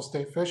Linesville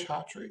State Fish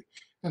Hatchery.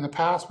 In the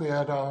past, we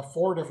had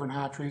 4 different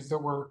hatcheries that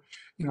were,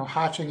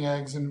 hatching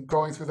eggs and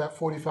going through that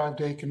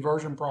 45-day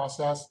conversion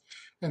process,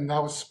 and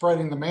that was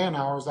spreading the man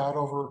hours out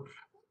over,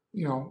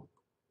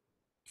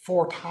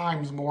 4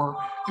 times more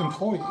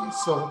employees.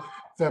 So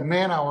the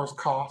man hours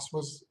cost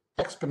was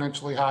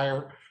exponentially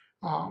higher.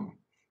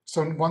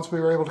 So once we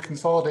were able to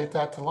consolidate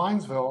that to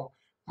Linesville,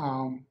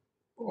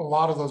 a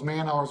lot of those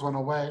man hours went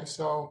away.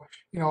 So,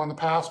 in the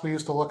past, we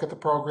used to look at the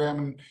program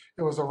and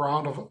it was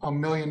around $1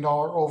 million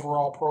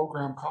overall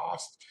program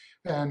cost.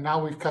 And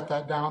now we've cut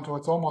that down to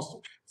it's almost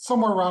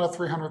somewhere around a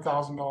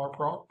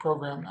 $300,000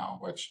 program now,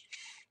 which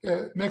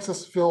it makes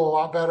us feel a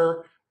lot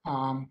better.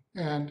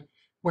 And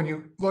when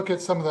you look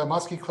at some of the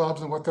muskie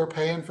clubs and what they're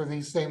paying for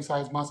these same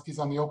size muskies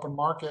on the open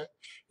market,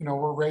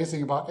 we're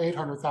raising about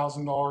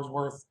 $800,000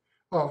 worth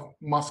of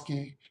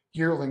muskie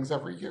yearlings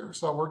every year.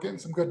 So we're getting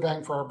some good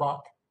bang for our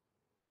buck.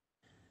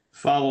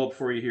 Follow up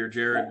for you here,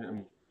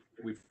 Jared.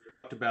 We've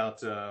talked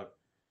about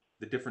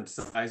the different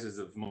sizes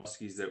of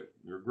muskies that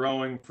you're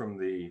growing, from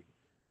the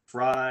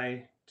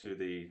fry to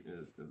the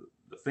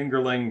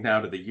fingerling,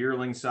 now to the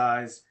yearling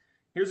size.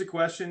 Here's a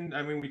question.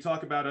 I mean, we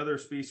talk about other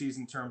species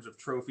in terms of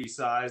trophy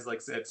size,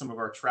 like at some of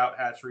our trout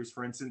hatcheries,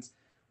 for instance.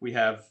 We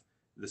have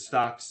the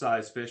stocked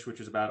size fish,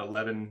 which is about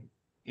 11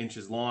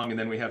 inches long, and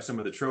then we have some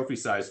of the trophy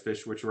size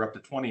fish, which are up to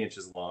 20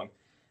 inches long.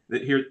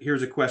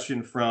 Here's a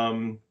question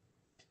from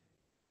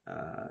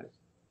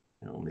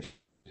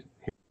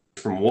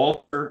from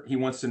Walter. He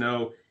wants to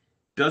know,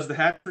 does the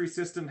hatchery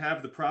system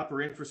have the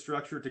proper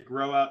infrastructure to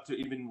grow out to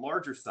even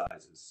larger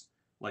sizes,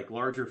 like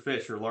larger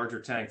fish or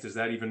larger tanks? Is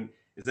that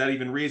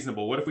even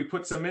reasonable? What if we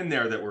put some in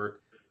there that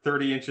were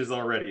 30 inches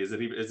already? Is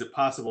it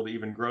possible to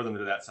even grow them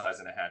to that size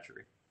in a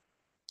hatchery?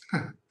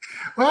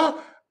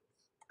 Well,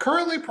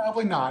 currently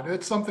probably not.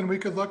 It's something we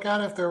could look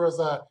at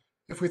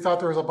if we thought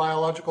there was a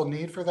biological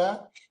need for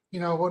that.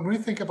 When we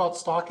think about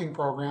stocking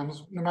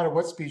programs, no matter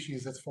what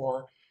species it's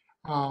for,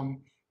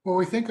 what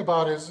we think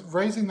about is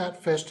raising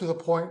that fish to the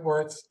point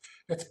where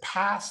it's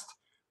past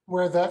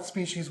where that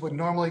species would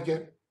normally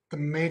get the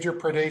major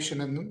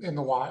predation in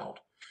the wild.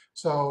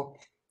 So,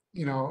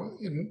 you know,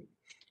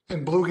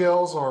 in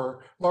bluegills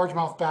or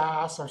largemouth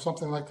bass or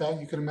something like that,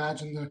 you can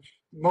imagine that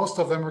most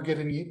of them are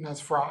getting eaten as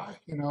fry,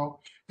 you know,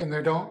 and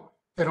they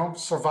don't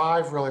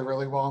survive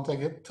really well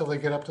until they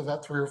get up to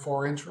that 3 or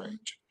 4 inch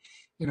range.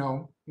 You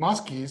know,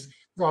 muskies,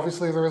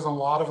 obviously there isn't a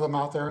lot of them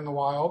out there in the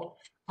wild,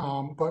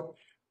 but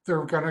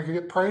they're going to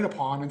get preyed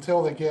upon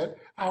until they get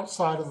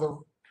outside of the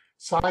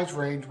size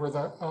range where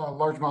the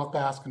largemouth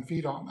bass can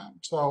feed on them.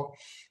 So,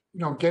 you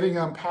know, getting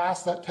them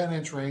past that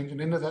 10-inch range and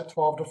into that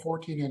 12 to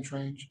 14-inch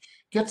range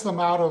gets them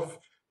out of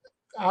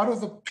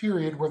the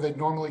period where they'd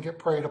normally get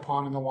preyed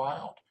upon in the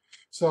wild.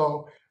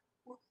 So,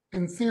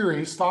 in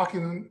theory,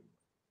 stocking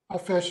a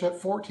fish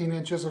at 14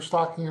 inches or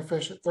stocking a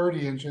fish at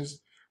 30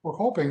 inches, we're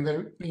hoping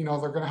that, you know,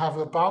 they're going to have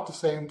about the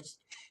same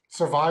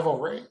survival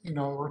rate. You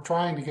know, we're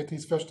trying to get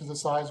these fish to the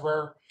size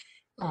where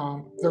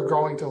they're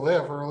going to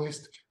live, or at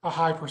least a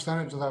high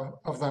percentage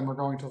of them are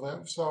going to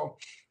live. So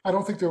I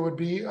don't think there would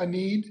be a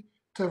need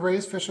to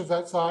raise fish of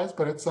that size,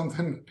 but it's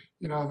something,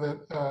 you know,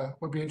 that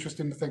would be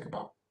interesting to think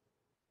about.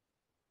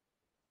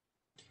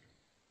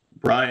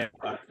 Brian,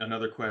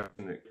 another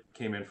question that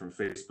came in from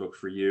Facebook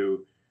for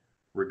you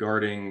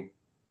regarding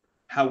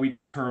how we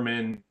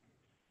determine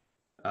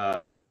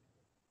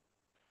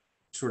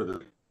sort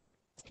of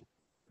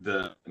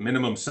the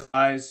minimum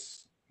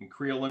size and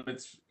creel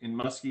limits in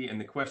muskie, and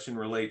the question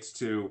relates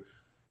to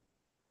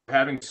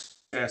having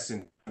success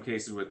in some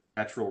cases with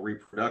natural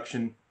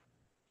reproduction.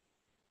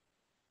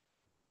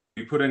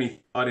 Do you put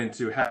any thought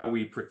into how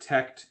we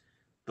protect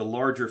the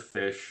larger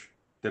fish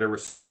that are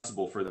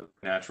responsible for the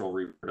natural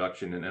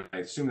reproduction? And I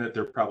assume that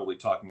they're probably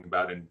talking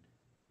about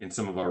in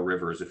some of our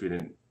rivers, if you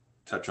didn't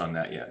touch on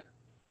that yet.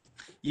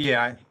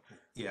 Yeah,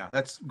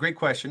 that's a great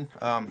question.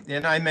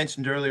 And I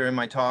mentioned earlier in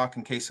my talk,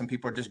 in case some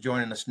people are just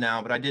joining us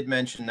now, but I did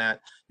mention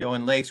that, you know,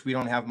 in lakes, we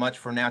don't have much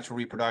for natural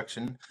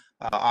reproduction.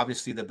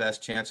 Obviously, the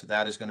best chance of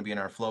that is going to be in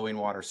our flowing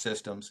water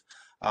systems.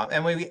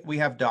 And we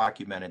have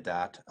documented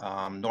that.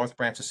 North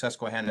Branch of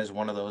Susquehanna is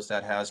one of those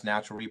that has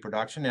natural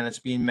reproduction, and it's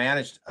being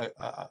managed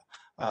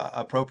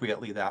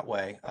appropriately that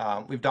way.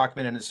 We've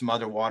documented in some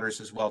other waters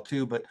as well,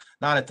 too, but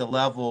not at the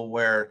level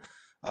where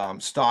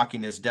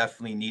stocking is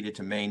definitely needed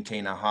to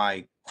maintain a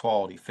high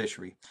quality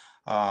fishery.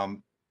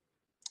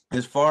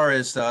 As far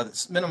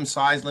as minimum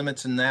size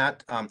limits and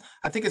that,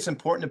 I think it's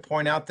important to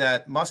point out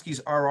that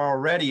muskies are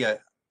already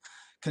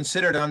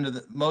considered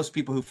under most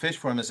people who fish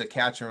for them as a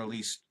catch and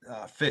release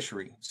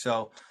fishery.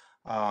 So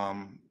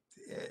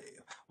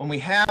when we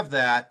have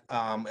that,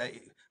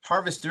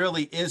 harvest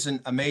really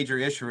isn't a major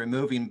issue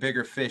removing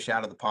bigger fish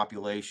out of the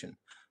population.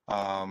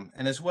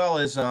 And as well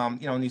as,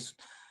 you know, in these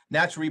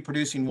natural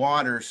reproducing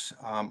waters,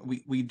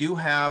 we do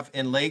have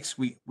in lakes,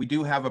 we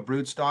do have a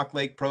broodstock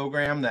lake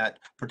program that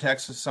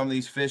protects some of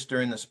these fish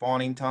during the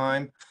spawning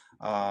time.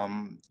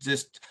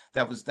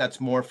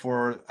 That's more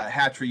for a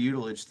hatchery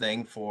utilage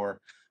thing for,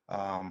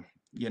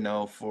 you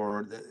know,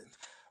 for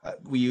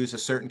we use a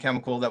certain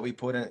chemical that we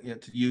put in, you know,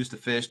 to use the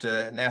fish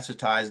to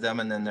anesthetize them,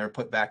 and then they're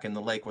put back in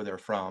the lake where they're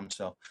from.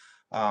 So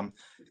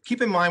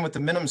keep in mind with the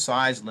minimum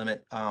size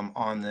limit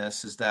on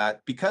this is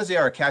that because they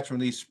are a catch and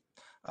release,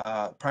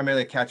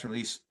 primarily a catch and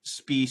release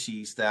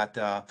species, that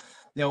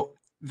you know,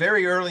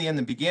 very early in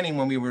the beginning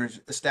when we were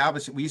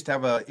established, we used to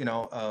have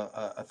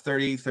a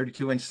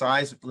 32 inch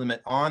size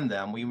limit on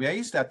them. We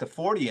raised that to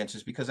 40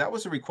 inches because that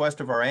was a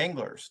request of our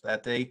anglers,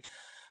 that they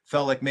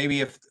felt like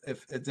maybe if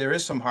there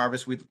is some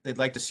harvest, they'd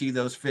like to see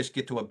those fish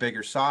get to a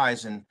bigger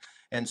size. And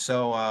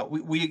so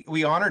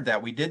we honored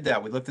that. We did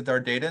that. We looked at our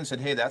data and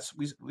said, hey,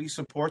 we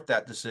support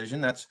that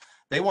decision.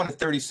 They wanted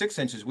 36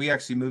 inches. We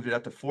actually moved it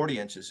up to 40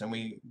 inches, and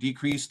we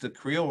decreased the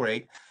creel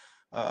rate,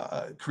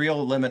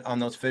 creel limit on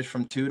those fish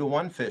from 2 to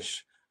 1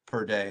 fish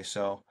per day.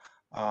 So,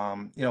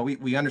 you know,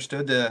 we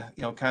understood the,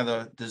 you know, kind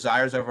of the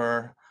desires of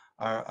our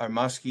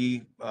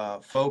muskie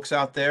folks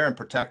out there and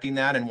protecting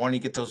that and wanting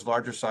to get those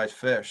larger size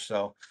fish.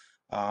 So,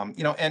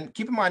 you know, and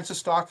keep in mind, it's a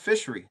stock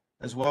fishery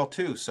as well,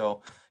 too.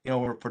 So, you know,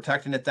 we're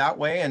protecting it that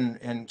way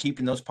and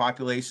keeping those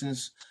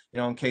populations, you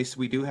know, in case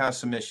we do have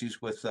some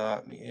issues with,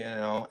 you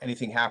know,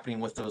 anything happening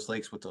with those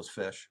lakes with those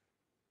fish.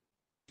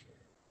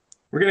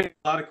 We're getting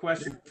a lot of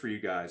questions for you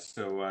guys,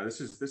 so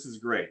this is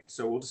great.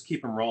 So we'll just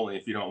keep them rolling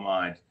if you don't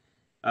mind.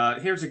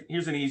 Here's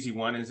an easy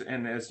one,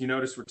 and as you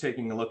notice, we're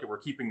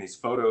keeping these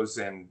photos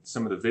and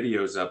some of the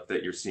videos up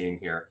that you're seeing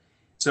here.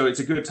 So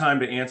it's a good time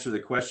to answer the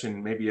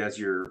question, maybe as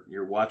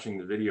you're watching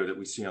the video that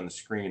we see on the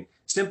screen.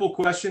 Simple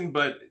question,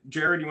 but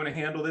Jared, you want to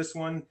handle this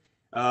one?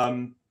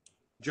 John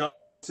wants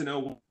to know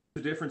what's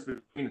the difference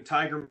between a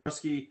tiger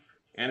muskie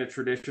and a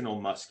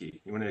traditional muskie.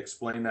 You want to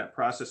explain that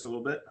process a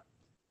little bit?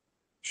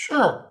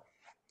 Sure.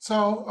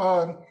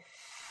 So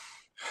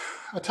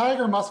a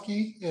tiger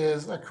muskie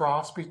is a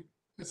cross.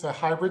 It's a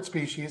hybrid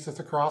species. It's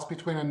a cross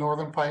between a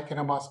northern pike and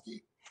a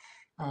muskie.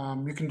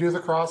 You can do the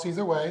cross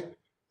either way.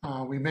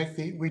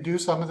 We do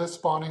some of this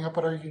spawning up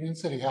at our Union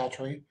City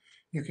hatchery,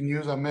 You can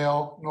use a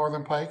male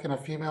northern pike and a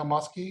female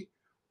muskie,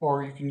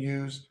 or you can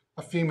use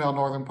a female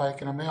northern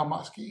pike and a male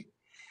muskie.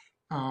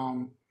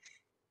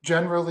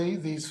 Generally,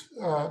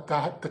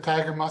 the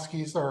tiger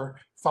muskies are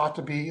thought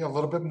to be a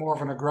little bit more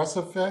of an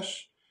aggressive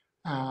fish.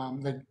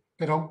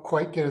 They don't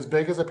quite get as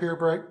big as a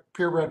purebred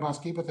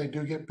muskie, but they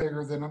do get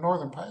bigger than a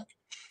northern pike.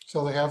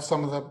 So they have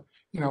some of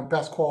the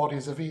best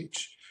qualities of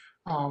each.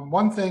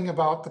 One thing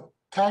about the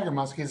tiger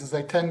muskies is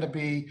they tend to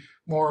be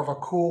more of a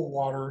cool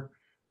water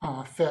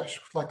fish,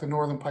 like the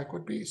northern pike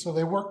would be. So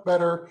they work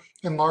better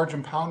in large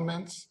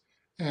impoundments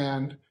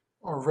and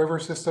or river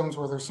systems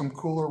where there's some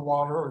cooler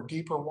water or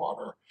deeper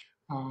water.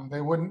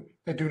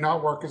 They do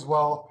not work as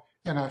well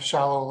in a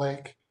shallow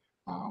lake,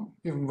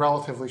 even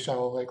relatively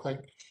shallow lake.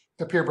 Like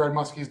the purebred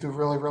muskies do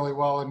really, really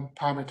well in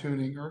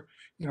Pymatuning or,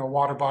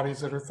 water bodies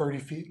that are 30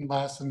 feet and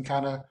less and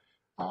kind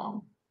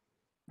of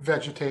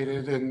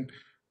vegetated and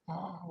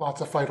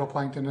lots of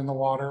phytoplankton in the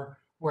water,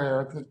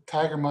 where the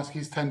tiger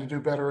muskies tend to do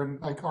better in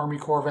like Army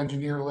Corps of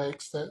Engineer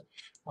lakes that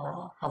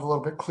have a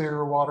little bit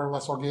clearer water,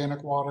 less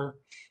organic water,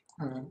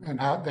 and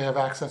they have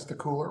access to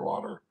cooler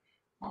water.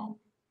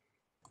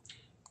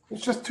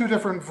 It's just two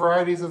different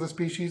varieties of the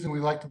species, and we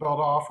like to be able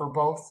to offer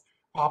both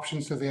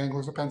options to the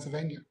anglers of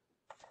Pennsylvania.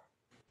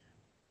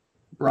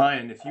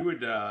 Brian, if you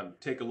would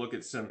take a look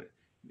at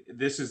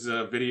this is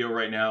a video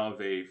right now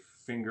of a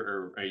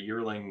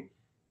yearling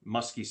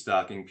muskie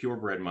stocking,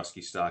 purebred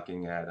muskie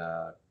stocking at,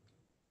 I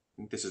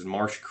think this is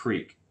Marsh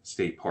Creek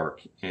State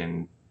Park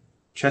in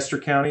Chester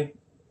County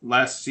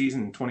last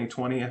season in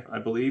 2020, I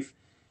believe.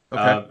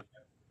 Okay.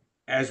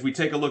 As we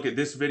take a look at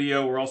this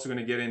video, we're also going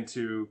to get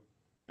into,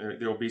 there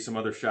will be some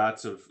other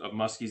shots of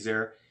muskies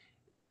there.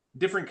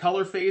 Different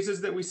color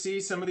phases that we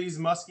see, some of these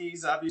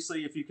muskies,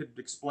 obviously, if you could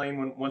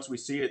explain once we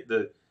see it,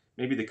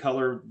 maybe the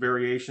color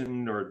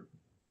variation or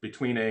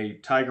between a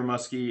tiger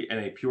muskie and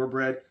a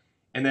purebred.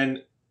 And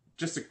then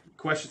just a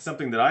question,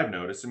 something that I've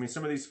noticed. I mean,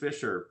 some of these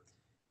fish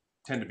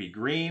tend to be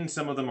green.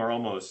 Some of them are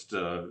almost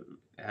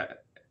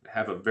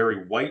have a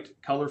very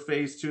white color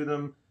phase to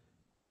them.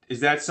 Is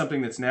that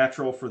something that's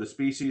natural for the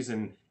species?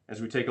 And as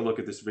we take a look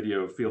at this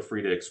video, feel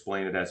free to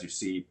explain it as you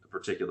see a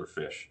particular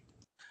fish.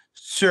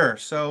 Sure.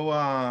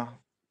 So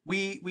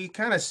we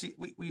kind of see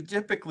we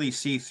typically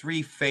see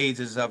three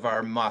phases of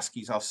our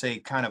muskies. I'll say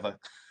kind of a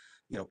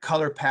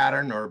color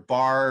pattern or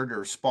barred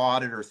or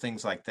spotted or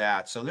things like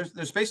that. So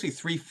there's basically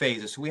three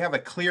phases. So we have a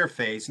clear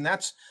phase, and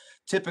that's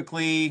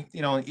typically,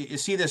 you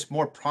see this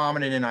more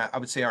prominent in, I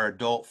would say, our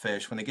adult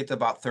fish. When they get to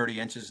about 30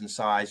 inches in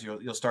size,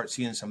 you'll start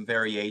seeing some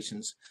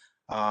variations.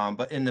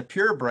 But in the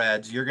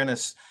purebreds, you're going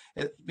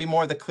to be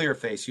more the clear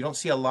phase. You don't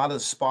see a lot of the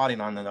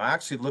spotting on them. They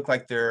actually look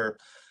like they're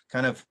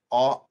kind of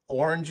all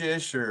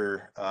orangish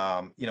or,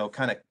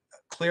 kind of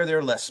clear. There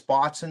are less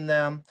spots in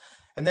them.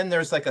 And then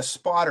there's like a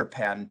spotted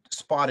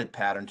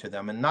pattern to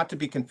them, and not to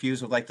be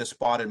confused with like the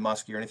spotted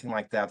muskie or anything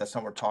like that. That's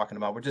not what we're talking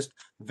about. We're just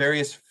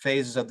various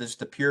phases of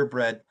the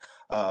purebred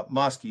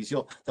muskies.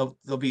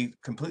 They'll be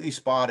completely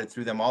spotted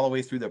through them all the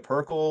way through the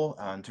perkle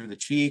and through the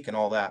cheek and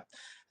all that.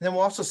 And then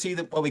we'll also see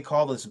what we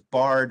call this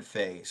barred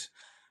phase.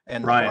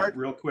 And Brian,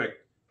 real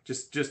quick,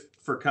 just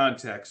for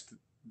context,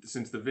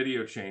 since the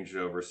video changed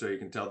over, so you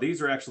can tell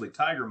these are actually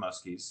tiger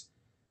muskies,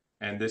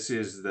 and this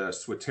is the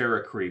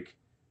Swatara Creek.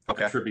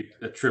 Okay.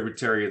 A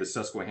tributary of the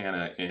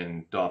Susquehanna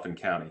in Dauphin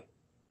County.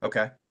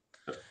 Okay.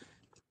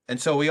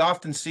 And so we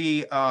often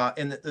see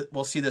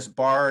we'll see this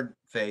barred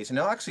phase, and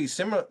it'll actually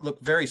look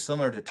very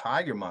similar to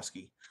tiger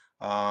muskie.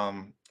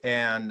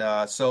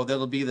 So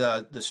there'll be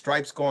the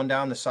stripes going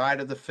down the side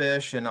of the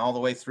fish and all the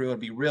way through. It'll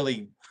be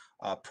really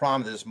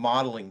prominent, this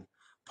modeling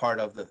part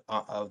of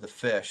the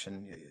fish,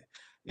 and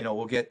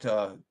we'll get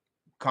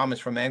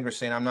comments from anglers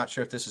saying, I'm not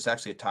sure if this is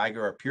actually a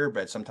tiger or a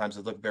purebred. Sometimes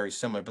they look very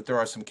similar, but there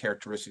are some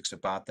characteristics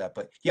about that.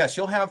 But yes,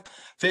 you'll have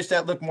fish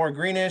that look more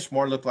greenish,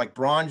 more look like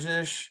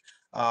bronzish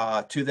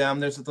to them.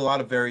 There's a lot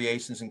of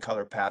variations in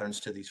color patterns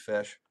to these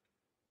fish.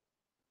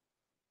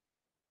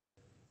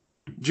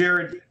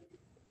 Jared,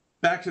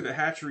 back to the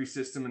hatchery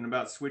system and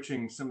about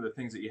switching some of the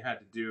things that you had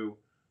to do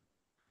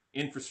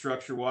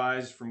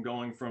infrastructure-wise from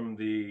going from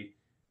the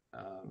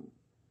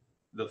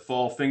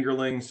fall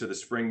fingerlings to the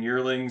spring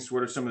yearlings.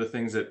 What are some of the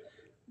things that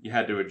you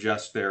had to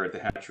adjust there at the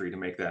hatchery to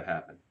make that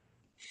happen?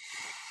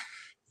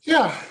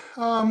 Yeah.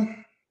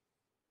 Some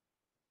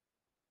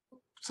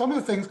of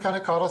the things kind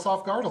of caught us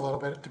off guard a little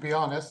bit, to be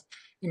honest.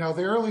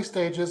 The early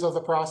stages of the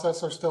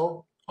process are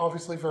still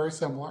obviously very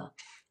similar.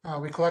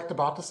 We collect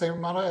about the same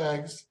amount of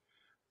eggs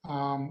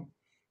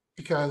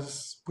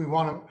because we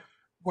want to,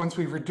 once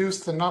we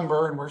reduce the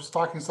number and we're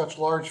stocking such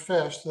large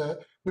fish, that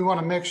we want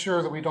to make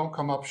sure that we don't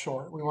come up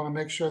short. We want to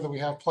make sure that we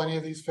have plenty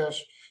of these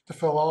fish to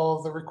fill all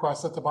of the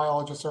requests that the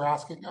biologists are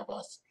asking of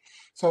us.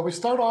 So we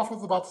start off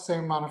with about the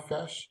same amount of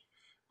fish.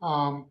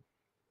 Now,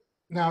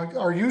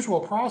 our usual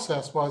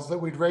process was that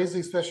we'd raise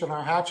these fish in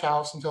our hatch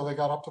house until they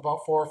got up to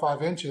about 4 or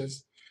 5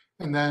 inches.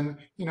 And then,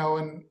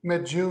 in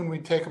mid-June,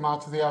 we'd take them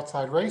out to the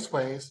outside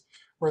raceways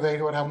where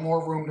they would have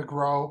more room to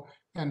grow.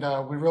 And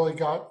we really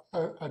got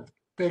a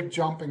big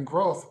jump in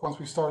growth once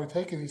we started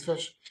taking these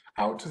fish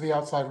out to the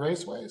outside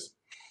raceways.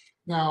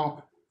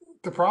 Now,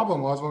 the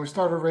problem was when we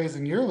started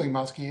raising yearling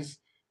muskies,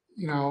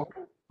 you know,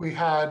 we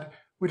had,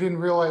 we didn't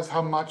realize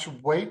how much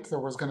weight there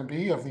was going to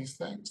be of these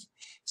things.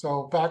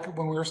 So back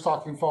when we were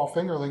stocking fall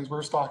fingerlings, we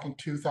were stocking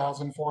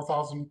 2,000,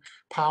 4,000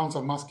 pounds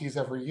of muskies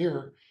every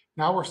year.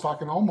 Now we're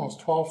stocking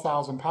almost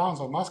 12,000 pounds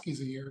of muskies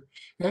a year.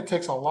 And it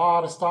takes a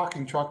lot of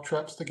stocking truck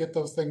trips to get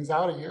those things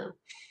out of here.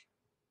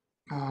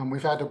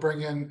 We've had to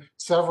bring in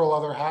several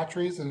other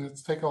hatcheries, and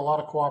it's taken a lot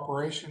of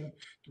cooperation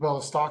to be able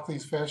to stock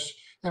these fish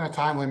in a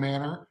timely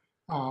manner.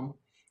 Um,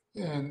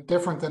 and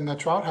different than the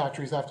trout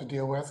hatcheries have to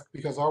deal with,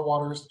 because our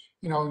waters,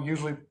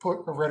 usually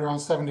put right around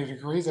 70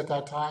 degrees at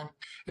that time.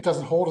 It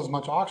doesn't hold as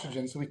much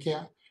oxygen, so we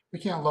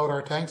can't load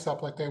our tanks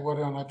up like they would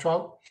on a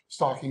trout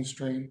stocking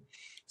stream.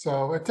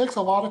 So it takes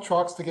a lot of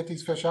trucks to get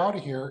these fish out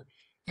of here,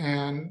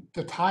 and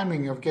the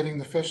timing of getting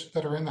the fish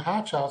that are in the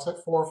hatch house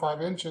at 4 or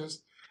 5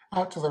 inches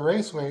out to the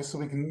raceway so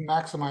we can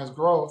maximize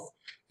growth,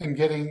 and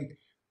getting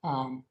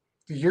the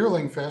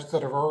yearling fish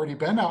that have already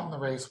been out in the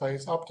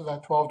raceways up to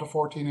that 12 to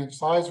 14 inch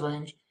size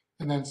range,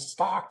 and then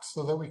stocked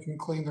so that we can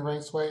clean the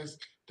raceways,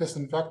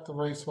 disinfect the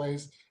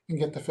raceways, and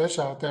get the fish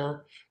out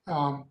there.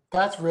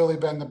 That's really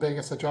been the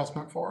biggest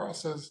adjustment for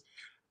us, is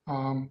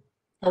um,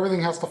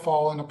 everything has to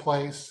fall into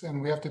place,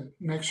 and we have to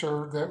make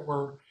sure that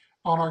we're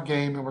on our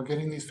game and we're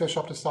getting these fish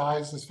up to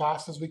size as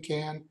fast as we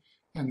can,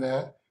 and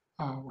that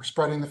we're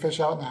spreading the fish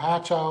out in the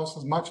hatch house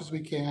as much as we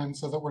can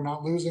so that we're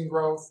not losing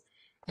growth,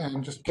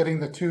 and just getting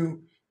the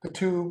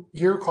two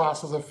year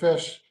classes of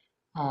fish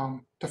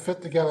to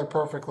fit together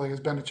perfectly has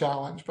been a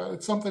challenge, but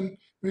it's something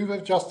we've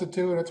adjusted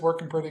to, and it's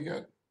working pretty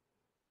good.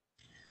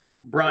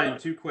 Brian,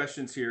 two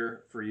questions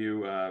here for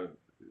you.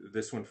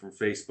 This one from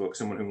Facebook,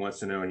 someone who wants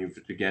to know, and you've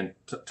again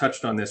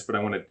touched on this, but I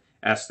want to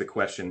ask the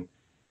question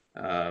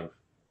uh,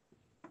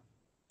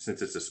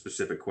 since it's a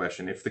specific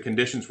question. If the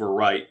conditions were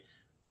right,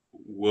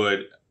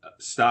 would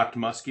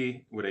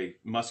would a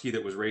muskie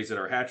that was raised at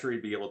our hatchery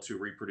be able to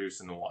reproduce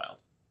in the wild?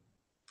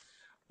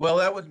 Well,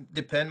 that would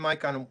depend,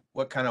 Mike, on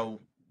what kind of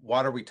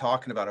water are we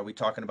talking about. Are we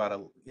talking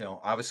about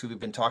obviously we've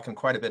been talking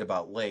quite a bit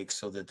about lakes,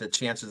 so that the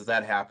chances of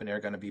that happening are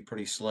going to be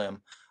pretty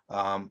slim.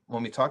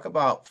 When we talk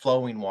about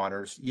flowing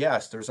waters,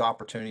 yes, there's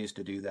opportunities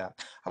to do that.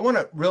 I want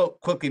to real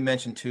quickly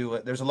mention too,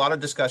 there's a lot of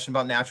discussion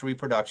about natural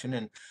reproduction,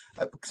 and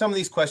some of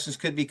these questions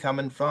could be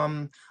coming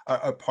from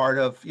a part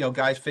of,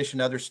 guys fish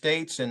in other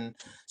states, and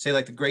say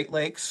like the Great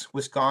Lakes,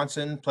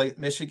 Wisconsin,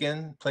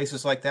 Michigan,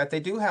 places like that. They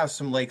do have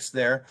some lakes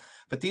there,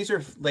 but these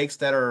are lakes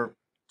that are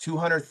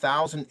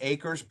 200,000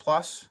 acres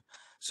plus.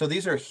 So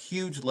these are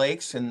huge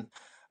lakes, and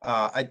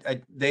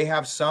they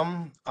have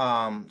some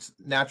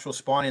natural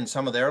spawn in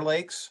some of their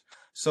lakes.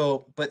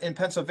 So, but in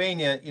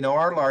Pennsylvania,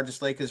 our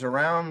largest lake is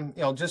around,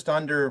 just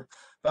under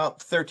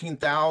about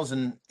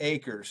 13,000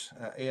 acres,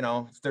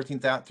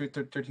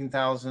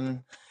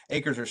 13,000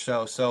 acres or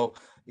so. So,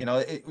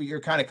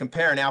 you're kind of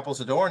comparing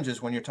apples and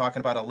oranges when you're talking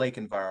about a lake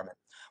environment.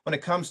 When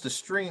it comes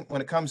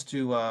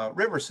to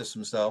river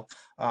systems, though,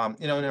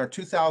 in our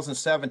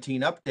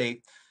 2017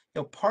 update,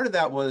 part of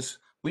that was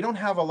we don't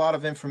have a lot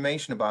of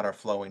information about our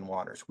flowing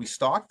waters. We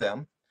stock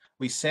them,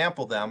 we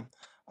sample them,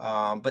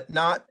 but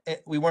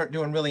we weren't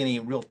doing really any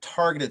real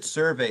targeted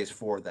surveys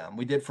for them.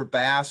 We did for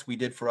bass, we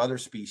did for other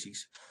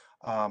species.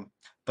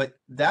 But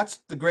that's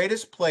the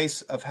greatest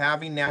place of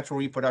having natural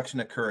reproduction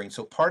occurring.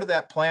 So part of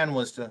that plan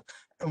was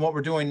and what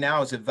we're doing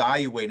now is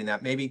evaluating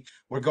that. Maybe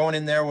we're going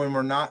in there when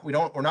we're not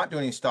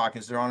doing any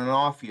stockings. They're on an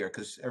off year,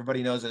 because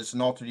everybody knows that it's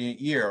an alternate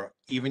year,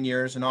 even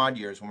years and odd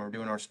years when we're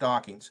doing our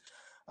stockings.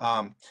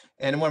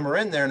 And when we're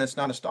in there and it's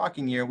not a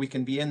stocking year, we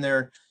can be in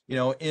there,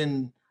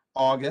 in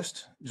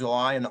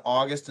July and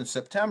August and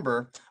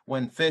September,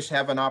 when fish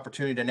have an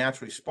opportunity to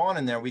naturally spawn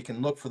in there. We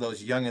can look for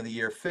those young of the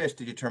year fish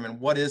to determine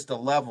what is the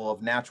level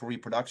of natural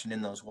reproduction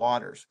in those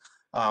waters.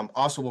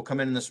 Also, we'll come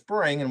in the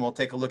spring and we'll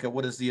take a look at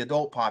what is the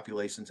adult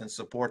populations and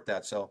support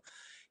that. So,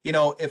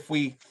 if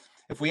we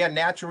had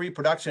natural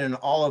reproduction in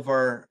all of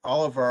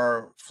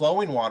our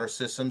flowing water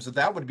systems,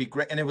 that would be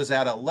great. And it was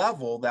at a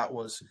level that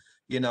was,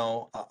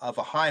 of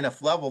a high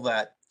enough level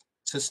that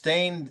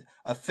sustained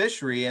a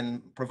fishery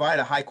and provide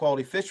a high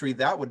quality fishery,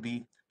 that would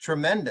be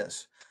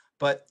tremendous.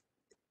 But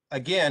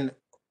again,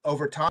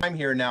 over time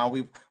here now,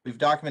 we've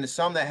documented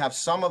some that have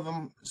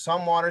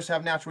some waters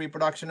have natural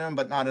reproduction in them,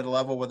 but not at a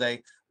level where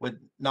they would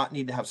not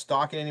need to have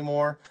stocking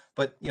anymore.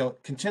 But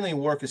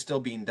continuing work is still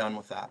being done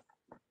with that.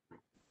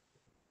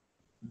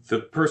 The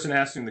person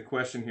asking the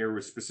question here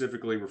was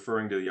specifically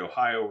referring to the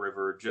Ohio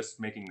River,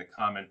 just making the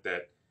comment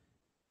that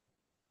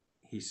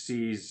he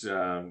sees,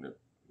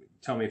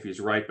 tell me if he's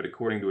right, but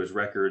according to his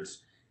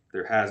records,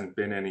 there hasn't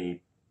been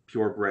any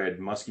purebred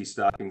muskie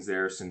stockings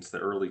there since the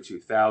early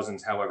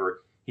 2000s.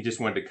 However, he just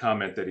wanted to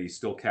comment that he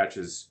still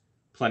catches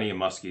plenty of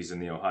muskies in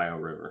the Ohio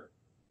River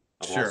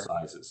of all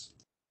sizes.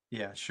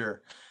 Yeah,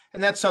 sure.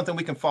 And that's something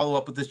we can follow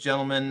up with this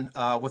gentleman,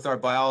 with our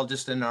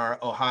biologist in our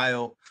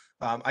Ohio.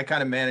 I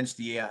kind of manage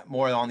the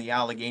more on the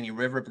Allegheny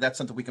River, but that's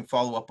something we can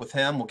follow up with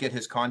him. We'll get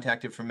his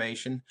contact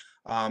information.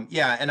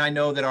 And I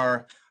know that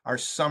our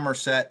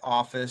Somerset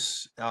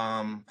office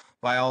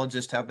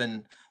biologists have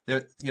been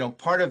there,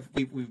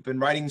 we've been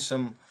writing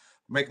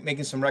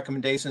making some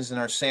recommendations in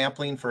our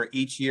sampling for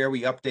each year.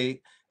 We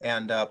update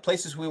and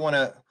places we want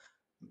to,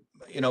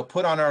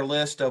 put on our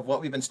list of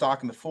what we've been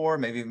stocking before.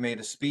 Maybe we've made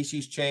a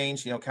species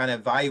change, kind of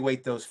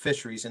evaluate those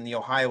fisheries, and the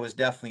Ohio is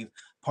definitely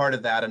part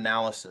of that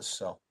analysis.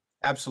 So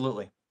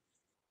absolutely.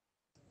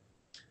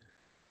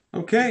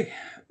 Okay.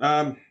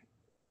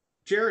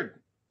 Jared,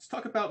 let's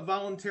talk about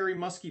voluntary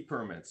muskie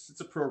permits.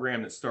 It's a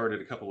program that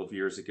started a couple of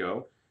years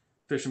ago.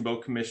 Fish and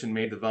Boat Commission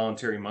made the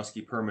voluntary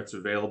muskie permits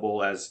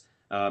available as,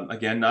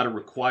 again, not a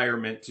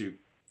requirement to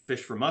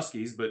fish for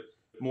muskies, but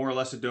more or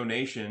less a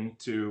donation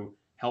to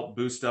help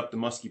boost up the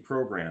muskie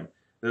program.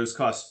 Those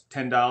cost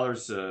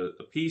 $10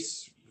 a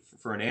piece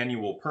for an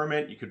annual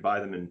permit. You could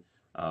buy them in,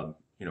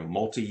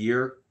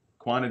 multi-year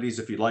quantities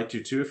if you'd like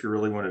to, too, if you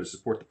really wanted to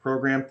support the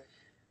program.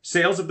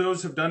 Sales of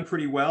those have done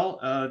pretty well.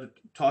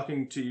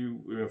 Talking to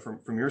you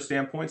from your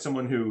standpoint,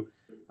 someone who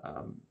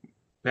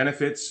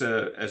benefits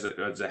as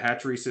a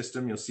hatchery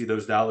system, you'll see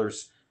those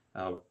dollars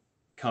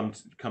come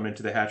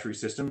into the hatchery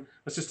system.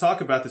 Let's just talk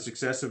about the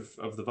success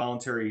of the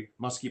voluntary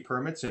muskie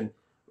permits and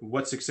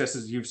what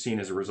successes you've seen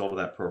as a result of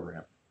that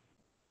program.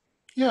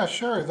 Yeah,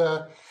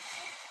 sure.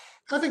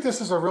 I think this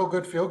is a real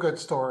good feel-good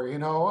story.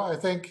 I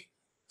think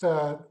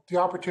the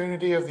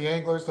opportunity of the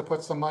anglers to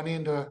put some money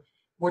into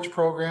which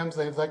programs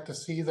they'd like to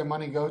see their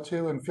money go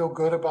to and feel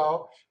good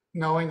about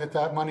knowing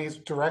that money is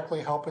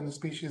directly helping the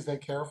species they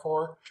care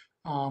for,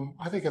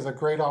 I think is a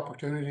great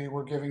opportunity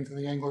we're giving to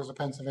the anglers of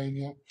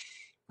Pennsylvania.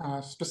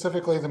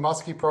 Specifically the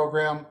muskie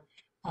program.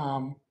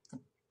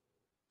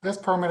 This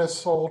permit is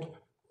sold,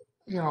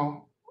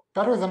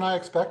 better than I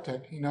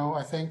expected.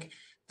 I think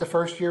the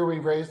first year we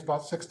raised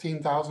about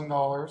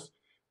 $16,000,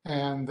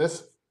 and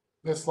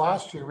this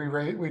last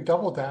year we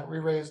doubled that. We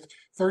raised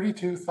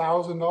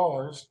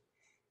 $32,000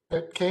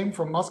 that came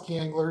from muskie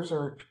anglers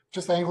or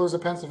just anglers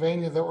of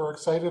Pennsylvania that were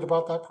excited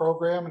about that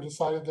program and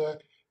decided to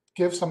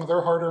give some of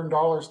their hard-earned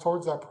dollars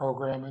towards that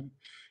program. And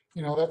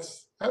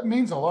that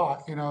means a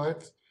lot.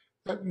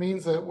 That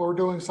means that we're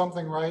doing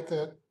something right,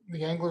 that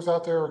the anglers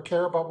out there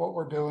care about what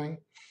we're doing,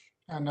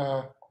 and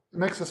it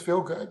makes us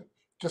feel good.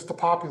 Just the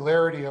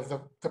popularity of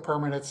the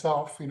permit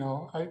itself,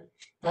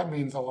 that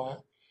means a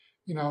lot.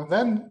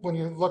 Then when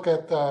you look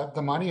at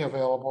the money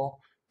available,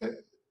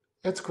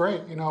 it's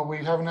great. We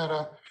haven't had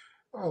a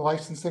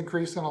license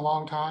increase in a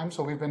long time,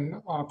 so we've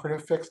been on a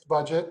pretty fixed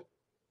budget.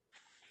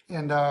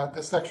 And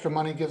this extra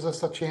money gives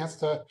us a chance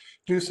to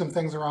do some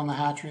things around the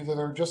hatchery that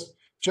are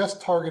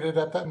just targeted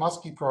at that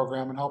muskie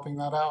program and helping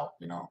that out.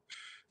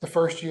 The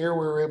first year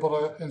we were able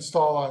to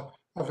install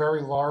a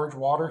very large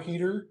water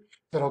heater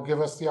that'll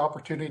give us the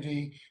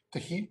opportunity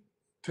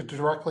to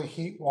directly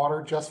heat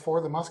water just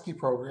for the muskie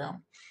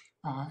program.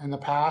 In the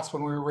past,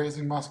 when we were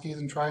raising muskies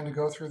and trying to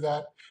go through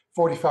that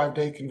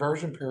 45-day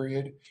conversion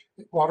period,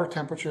 water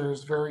temperature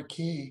is very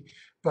key,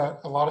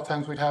 but a lot of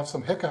times we'd have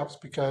some hiccups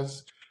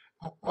because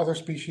other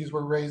species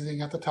were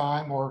raising at the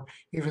time, or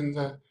even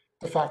the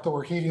fact that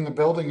we're heating the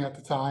building at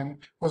the time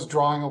was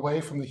drawing away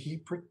from the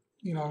heat,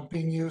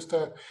 being used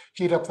to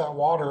heat up that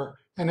water,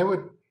 and it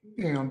would,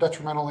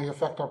 detrimentally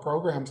affect our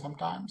program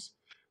sometimes.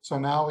 So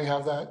now we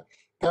have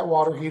that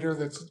water heater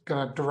that's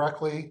going to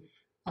directly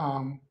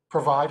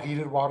provide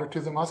heated water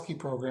to the muskie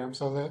program,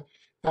 so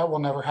that will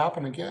never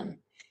happen again.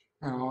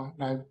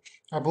 And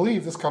I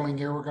believe this coming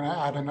year we're going to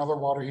add another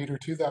water heater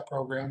to that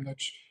program,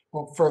 which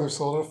will further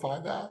solidify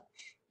that.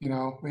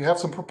 We have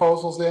some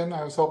proposals in.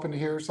 I was hoping to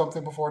hear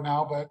something before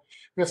now, but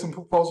we have some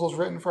proposals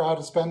written for how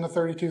to spend the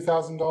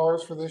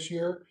 $32,000 for this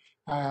year.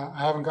 I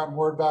haven't gotten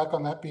word back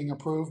on that being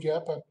approved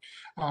yet, but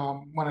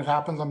when it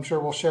happens, I'm sure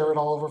we'll share it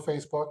all over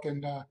Facebook,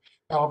 and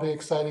that'll be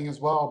exciting as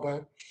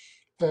well.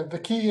 But the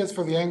key is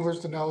for the anglers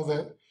to know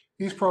that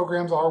these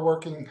programs are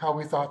working how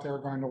we thought they were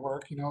going to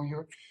work.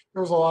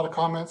 There was a lot of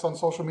comments on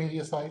social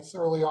media sites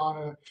early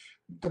on.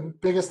 The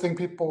biggest thing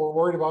people were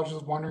worried about was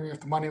just wondering if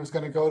the money was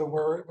going to go to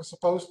where it was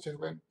supposed to.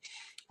 And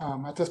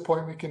at this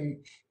point, we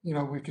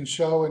can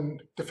show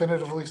and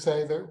definitively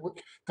say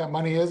that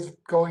money is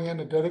going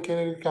into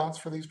dedicated accounts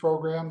for these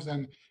programs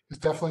and is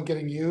definitely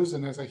getting used,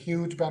 and there's a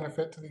huge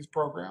benefit to these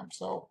programs.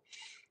 So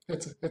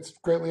it's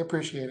greatly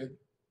appreciated.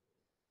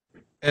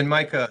 And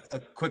Mike,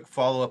 a quick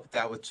follow-up with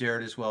that with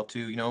Jared as well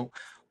too.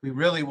 We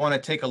really want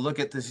to take a look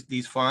at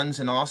these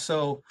funds, and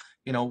also,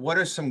 what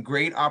are some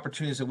great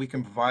opportunities that we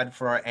can provide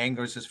for our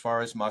anglers as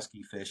far as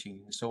muskie fishing.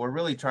 So we're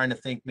really trying to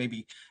think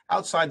maybe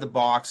outside the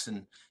box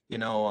and,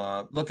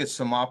 look at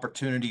some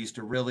opportunities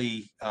to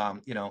really,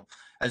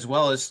 as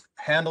well as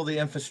handle the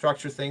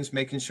infrastructure things,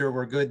 making sure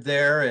we're good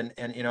there, and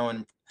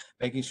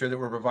making sure that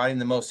we're providing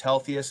the most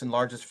healthiest and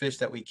largest fish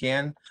that we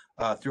can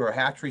through our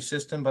hatchery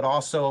system, but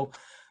also,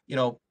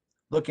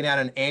 looking at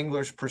an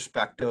angler's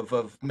perspective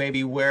of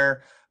maybe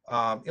where,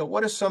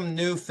 what are some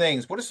new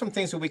things? What are some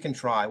things that we can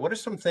try? What are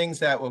some things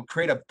that will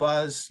create a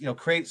buzz,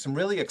 create some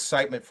really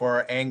excitement for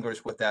our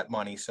anglers with that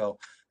money? So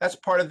that's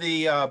part of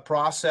the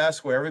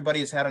process where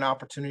everybody has had an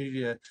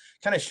opportunity to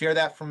kind of share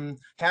that from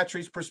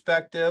hatchery's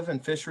perspective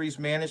and fisheries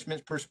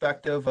management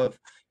perspective of,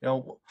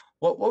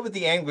 what would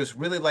the anglers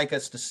really like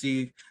us to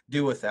see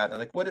do with that?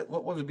 Like what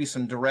would be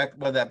some direct,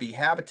 whether that be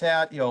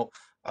habitat,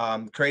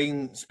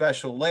 creating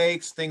special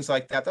lakes, things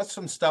like that. That's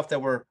some stuff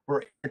that we're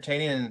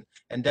entertaining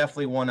and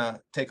definitely want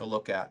to take a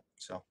look at.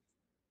 So.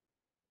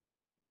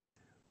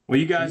 Well,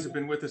 you guys have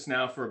been with us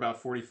now for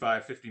about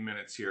 45, 50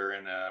 minutes here,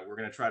 and we're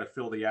going to try to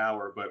fill the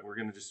hour, but we're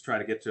going to just try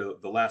to get to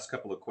the last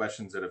couple of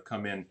questions that have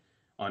come in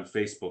on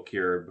Facebook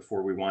here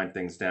before we wind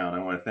things down.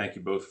 I want to thank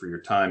you both for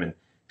your time and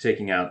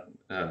taking out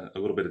a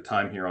little bit of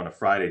time here on a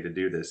Friday to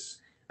do this.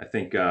 I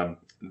think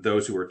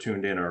those who are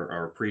tuned in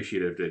are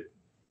appreciative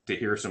to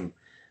hear some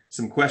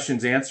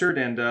questions answered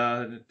and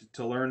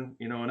to learn,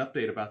 an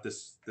update about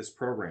this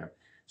program.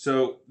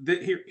 So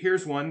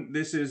here's one.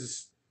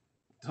 This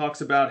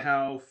talks about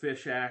how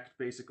fish act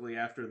basically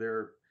after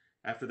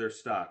they're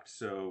stocked.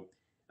 So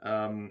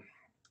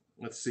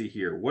let's see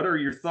here. What are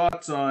your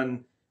thoughts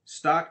on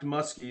stocked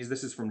muskies?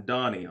 This is from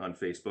Donnie on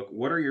Facebook.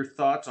 What are your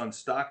thoughts on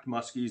stocked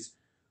muskies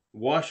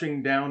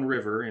washing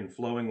downriver in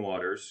flowing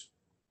waters?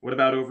 What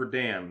about over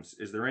dams?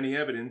 Is there any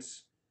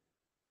evidence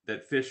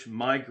that fish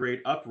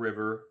migrate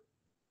upriver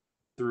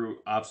through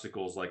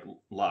obstacles like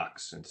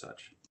locks and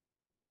such?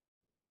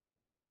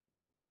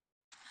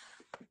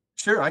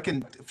 Sure, I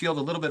can field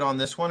a little bit on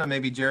this one, and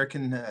maybe Jared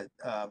can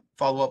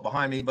follow up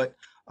behind me. But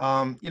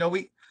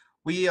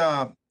we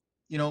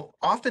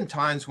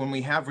oftentimes when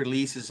we have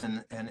releases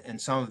in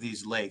some of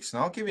these lakes,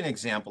 and I'll give you an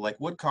example, like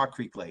Woodcock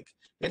Creek Lake.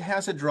 It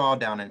has a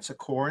drawdown, and it's a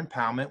core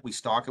impoundment. We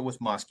stock it with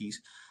muskies.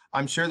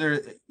 I'm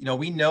sure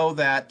we know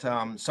that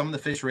some of the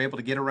fish are able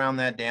to get around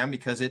that dam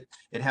because it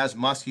has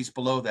muskies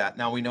below that.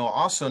 Now we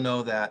also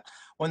know that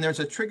when there's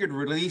a triggered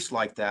release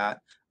like that,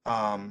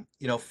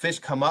 fish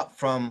come up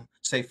from,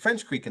 say,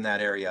 French Creek in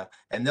that area,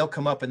 and they'll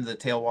come up into the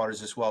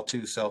tailwaters as well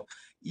too. So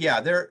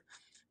yeah,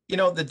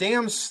 the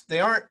dams,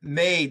 they aren't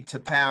made to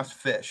pass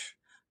fish,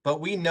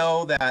 but we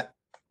know that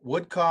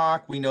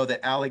Woodcock, we know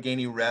that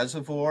Allegheny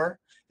Reservoir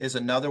is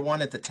another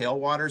one at the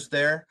tailwaters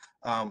there.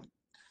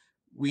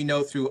 We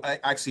know through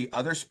actually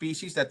other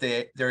species that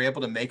they're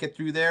able to make it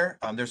through there.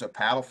 There's a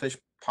paddlefish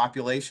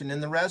population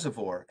in the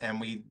reservoir, and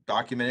we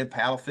documented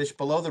paddlefish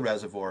below the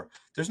reservoir.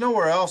 There's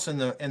nowhere else in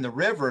the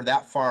river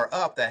that far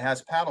up that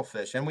has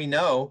paddlefish, and we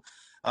know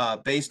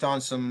based on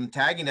some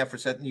tagging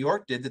efforts that New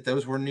York did that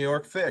those were New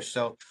York fish.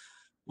 So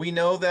we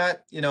know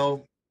that we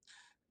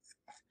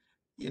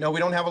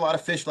don't have a lot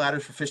of fish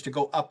ladders for fish to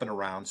go up and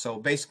around. So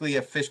basically,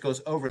 if fish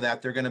goes over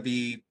that, they're going to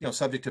be,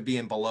 subject to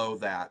being below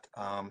that.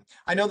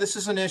 I know this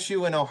is an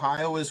issue in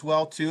Ohio as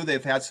well too.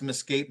 They've had some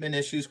escapement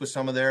issues with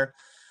some of their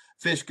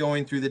fish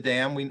going through the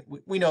dam.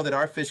 We know that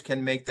our fish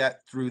can make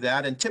that through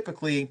that. And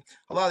typically,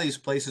 a lot of these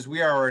places,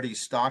 we are already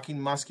stocking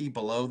muskie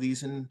below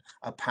these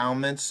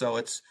impoundments. So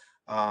it's,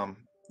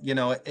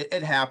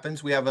 it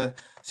happens. We have a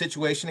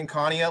situation in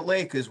Conneaut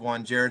Lake is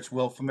one. Jared's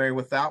well familiar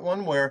with that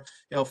one where,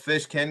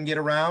 fish can get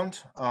around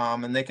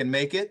and they can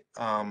make it,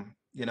 and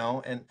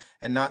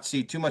not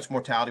see too much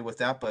mortality with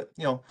that. But,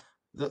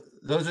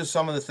 those are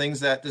some of the things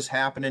that just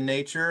happen in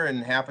nature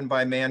and happen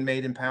by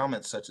man-made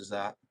impoundments such as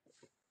that.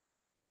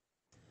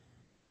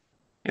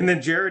 And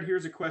then Jared,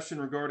 here's a question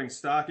regarding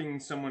stocking.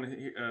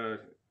 Someone,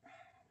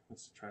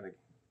 let's try to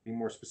be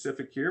more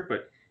specific here,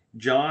 but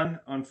John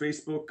on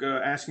Facebook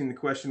asking the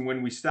question,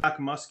 when we stock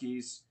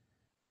muskies,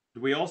 do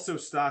we also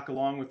stock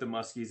along with the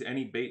muskies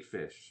any bait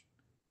fish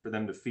for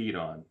them to feed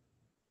on? And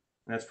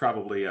that's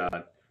probably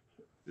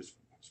it's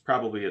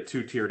probably a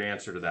two-tiered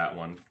answer to that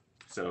one.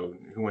 So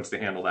who wants to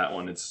handle that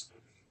one?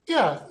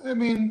 Yeah, I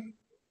mean,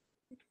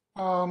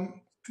 the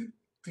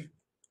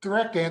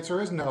direct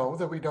answer is no,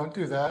 that we don't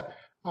do that.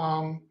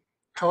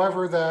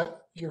 However,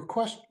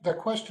 that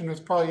question is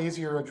probably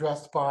easier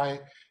addressed by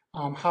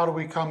how do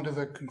we come to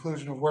the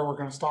conclusion of where we're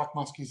going to stock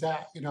muskies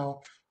at?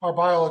 Our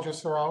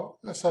biologists are out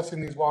assessing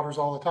these waters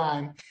all the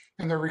time,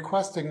 and they're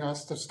requesting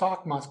us to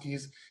stock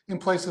muskies in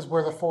places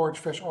where the forage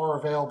fish are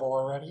available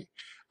already.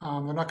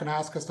 They're not going to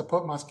ask us to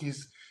put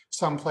muskies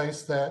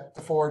someplace that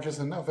the forage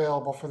isn't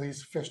available for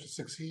these fish to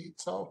succeed.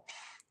 So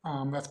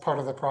that's part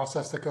of the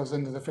process that goes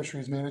into the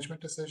fisheries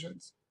management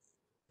decisions.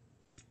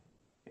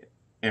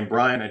 And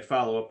Brian, I'd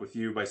follow up with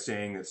you by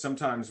saying that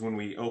sometimes when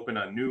we open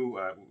a new,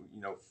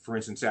 for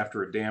instance,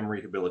 after a dam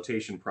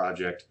rehabilitation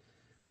project,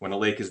 when a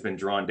lake has been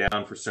drawn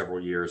down for several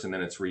years and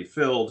then it's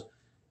refilled,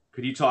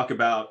 could you talk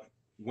about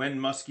when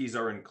muskies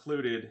are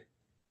included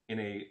in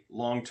a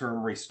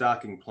long-term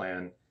restocking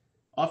plan?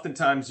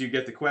 Oftentimes you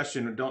get the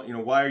question,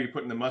 why are you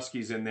putting the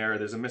muskies in there?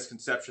 There's a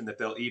misconception that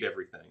they'll eat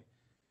everything.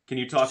 Can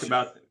you talk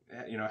about,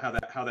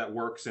 how that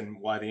works and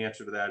why the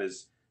answer to that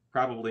is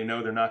probably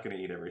no, they're not going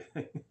to eat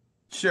everything?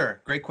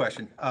 Sure, great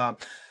question.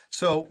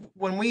 So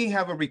when we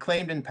have a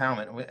reclaimed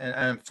impoundment, and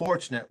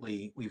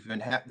unfortunately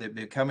they've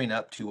been coming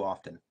up too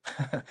often,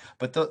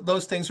 but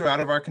those things are out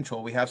of our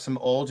control. We have some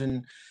old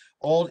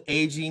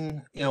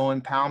aging,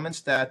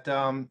 impoundments that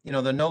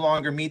they no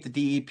longer meet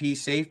the DEP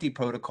safety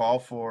protocol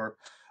for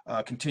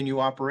continued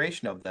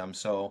operation of them.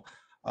 So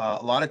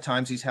a lot of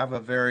times these have a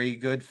very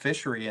good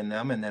fishery in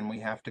them, and then we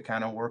have to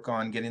kind of work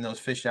on getting those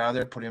fish out of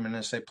there, put them in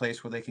a safe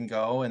place where they can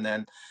go, and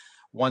then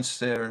once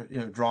they're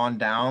drawn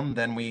down,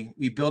 then we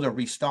build a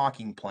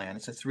restocking plan.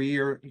 It's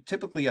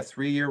typically a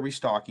 3-year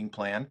restocking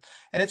plan,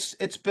 and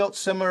it's built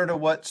similar to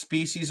what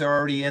species are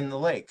already in the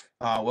lake.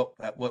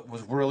 What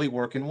was really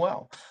working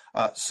well.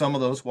 Some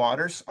of those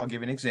waters, I'll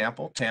give you an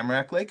example.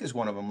 Tamarack Lake is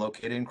one of them,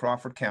 located in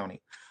Crawford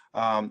County.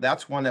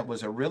 That's one that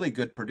was a really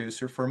good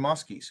producer for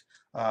muskies.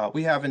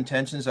 We have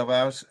intentions of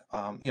us,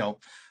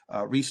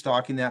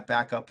 restocking that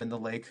back up in the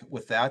lake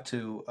with that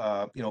to,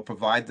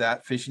 provide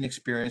that fishing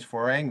experience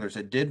for our anglers.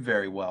 It did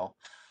very well.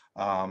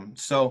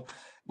 So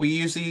we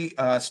usually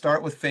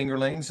start with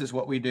fingerlings is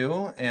what we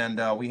do.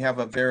 And we have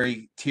a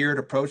very tiered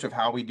approach of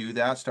how we do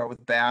that. Start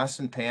with bass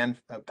and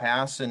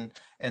bass and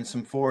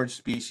some forage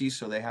species,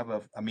 so they have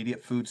a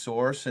immediate food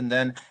source. And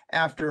then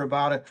after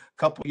about a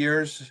couple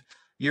years,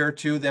 year or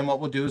two, then what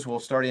we'll do is we'll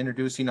start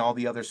introducing all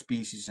the other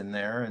species in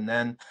there. And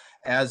then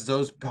as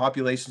those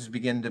populations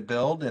begin to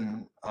build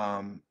and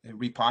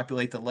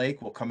repopulate the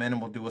lake, we'll come in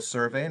and we'll do a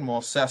survey and we'll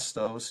assess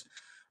those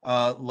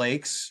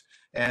lakes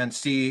and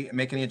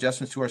make any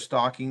adjustments to our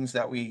stockings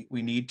that we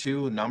need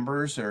to,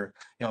 numbers, or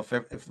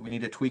if we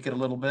need to tweak it a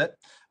little bit.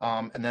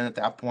 And then at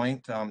that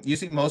point,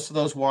 usually most of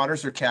those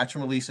waters are catch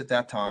and release at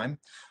that time,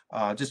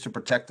 just to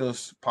protect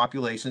those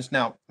populations.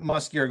 Now,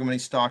 muskie are going to be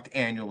stocked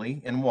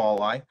annually in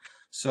walleye.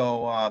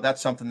 So that's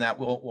something that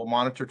we'll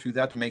monitor through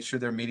that to make sure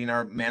they're meeting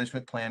our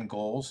management plan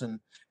goals and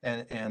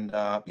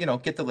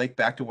get the lake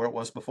back to where it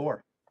was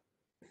before.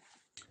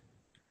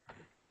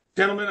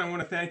 Gentlemen, I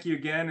want to thank you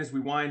again as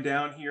we wind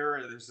down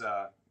here. There's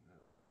a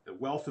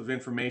wealth of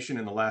information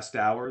in the last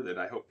hour that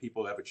I hope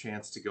people have a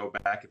chance to go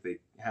back if they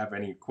have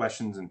any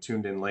questions and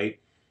tuned in late.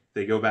 If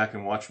they go back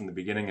and watch from the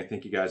beginning, I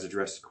think you guys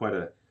addressed quite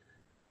a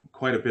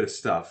bit of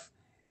stuff.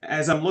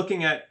 As I'm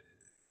looking at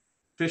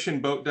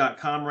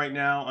fishandboat.com right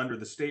now, under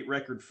the state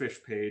record fish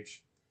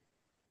page,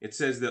 it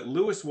says that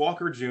Lewis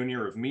Walker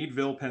Jr. of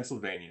Meadville,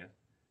 Pennsylvania,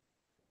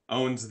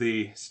 owns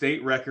the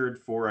state record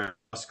for a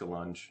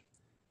muskellunge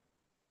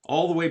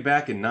all the way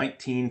back in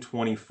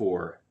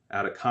 1924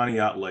 out of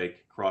Conneaut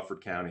Lake,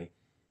 Crawford County.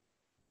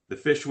 The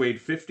fish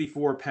weighed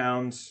 54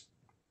 pounds,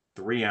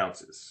 3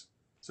 ounces.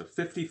 So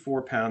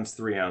 54 pounds,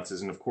 3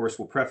 ounces. And of course,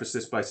 we'll preface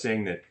this by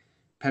saying that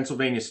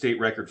Pennsylvania state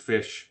record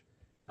fish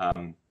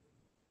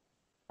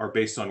are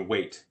based on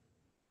weight,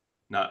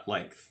 not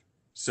length.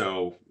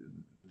 So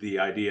the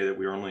idea that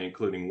we're only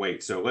including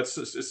weight. So let's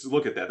just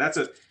look at that.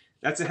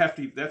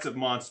 That's a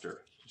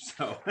monster.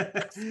 So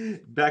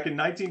back in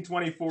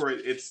 1924,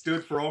 it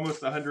stood for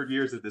almost 100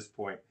 years at this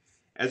point.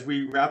 As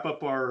we wrap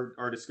up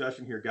our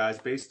discussion here, guys,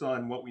 based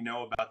on what we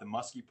know about the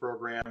muskie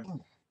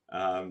program,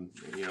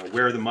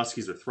 where the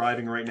muskies are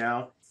thriving right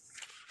now.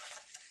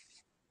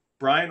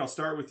 Brian, I'll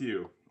start with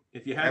you.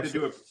 If you had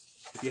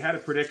if you had a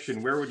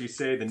prediction, where would you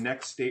say the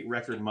next state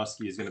record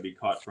muskie is going to be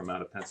caught from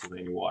out of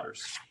Pennsylvania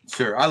waters?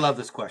 Sure. I love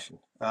this question.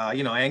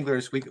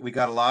 Anglers, we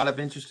got a lot of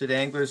interested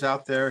anglers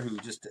out there who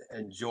just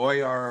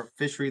enjoy our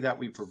fishery that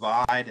we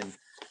provide. And,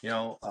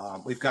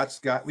 we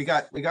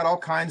got all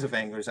kinds of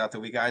anglers out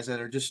there. We guys that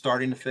are just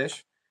starting to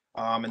fish,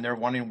 and they're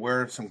wondering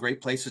where some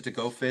great places to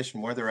go fish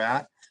and where they're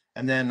at.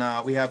 And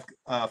then we have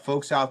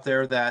folks out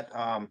there that,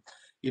 are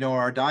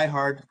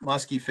diehard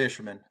muskie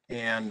fishermen,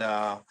 and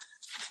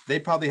they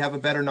probably have a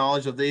better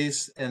knowledge of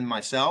these than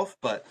myself,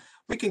 but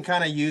we can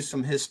kind of use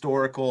some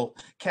historical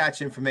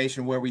catch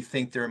information where we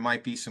think there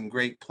might be some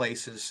great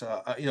places,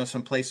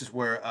 some places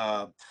where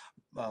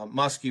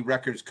muskie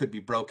records could be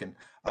broken.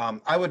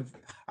 I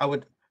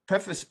would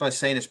preface by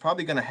saying it's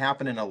probably going to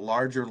happen in a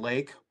larger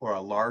lake or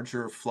a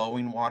larger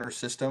flowing water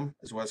system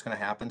is what's going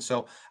to happen.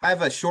 So I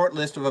have a short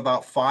list of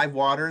about 5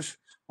 waters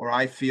where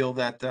I feel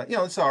that,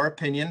 it's our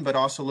opinion, but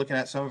also looking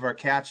at some of our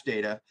catch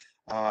data,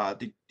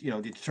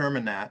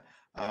 determine that.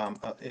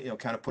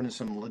 Kind of putting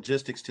some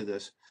logistics to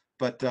this.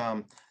 But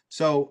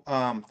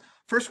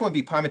first one would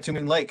be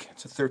Pymatuning Lake.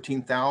 It's a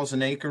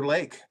 13,000 acre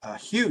lake, a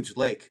huge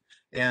lake.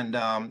 And,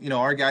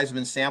 our guys have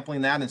been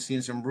sampling that and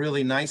seeing some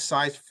really nice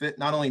size fit,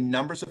 not only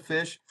numbers of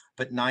fish,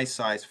 but nice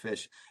size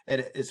fish.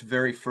 It's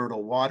very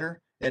fertile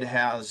water. It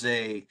has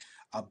a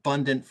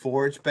abundant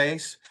forage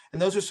base.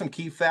 And those are some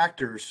key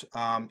factors,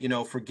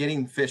 for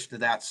getting fish to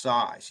that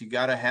size. You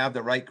got to have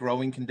the right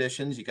growing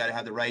conditions. You got to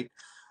have the right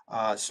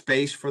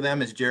space for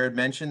them, as Jared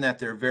mentioned, that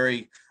they're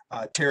very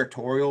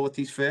territorial with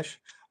these fish.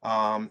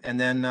 And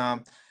then,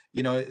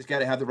 it's got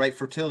to have the right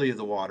fertility of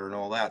the water and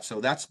all that.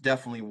 So that's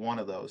definitely one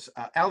of those.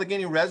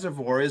 Allegheny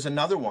Reservoir is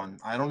another one.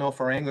 I don't know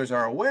if our anglers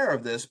are aware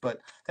of this, but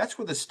that's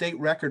where the state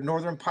record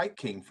northern pike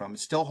came from. It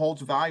still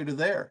holds value to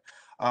there.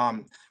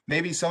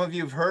 Maybe some of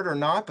you have heard or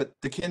not, but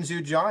the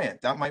Kinzu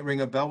Giant, that might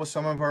ring a bell with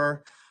some of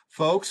our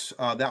folks.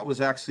 That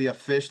was actually a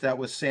fish that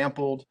was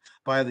sampled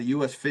by the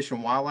U.S. Fish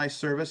and Wildlife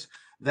Service.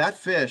 That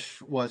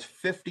fish was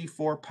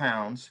 54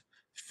 pounds,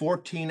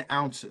 14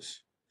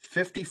 ounces,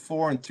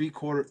 54 and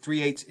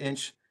 3/8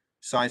 inch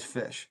size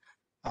fish.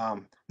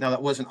 Now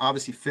that wasn't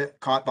obviously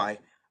caught by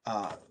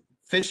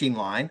fishing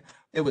line.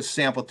 It was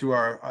sampled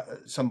through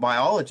some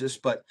biologists,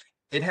 but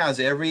it has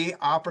every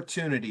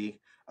opportunity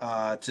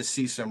to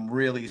see some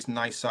really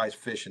nice size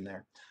fish in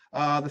there.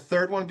 The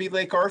third one would be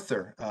Lake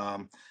Arthur.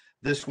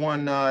 This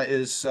one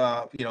is,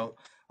 you know,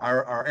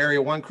 our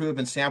Area 1 crew have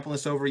been sampling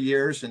this over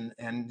years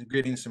and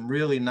getting some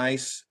really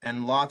nice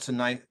and lots of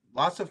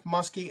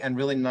muskie and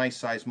really nice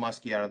sized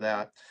muskie out of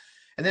that.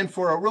 And then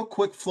for a real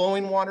quick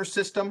flowing water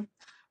system,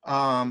 you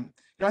know,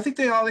 I think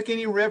the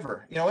Allegheny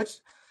River, you know,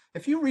 it's,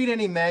 if you read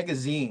any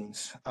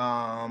magazines,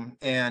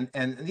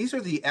 and these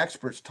are the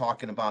experts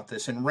talking about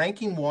this and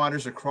ranking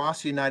waters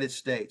across the United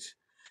States.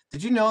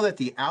 Did you know that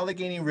the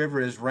Allegheny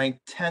River is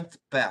ranked 10th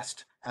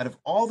best out of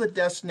all the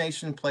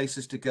destination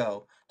places to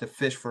go to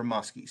fish for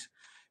muskies?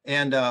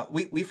 And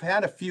we've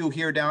had a few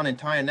here down in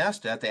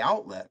Tionesta at the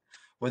outlet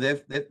where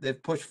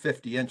they've pushed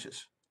 50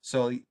 inches.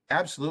 So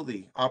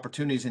absolutely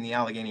opportunities in the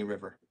Allegheny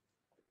River.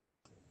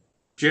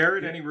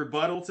 Jared, any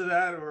rebuttal to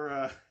that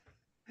or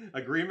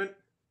agreement?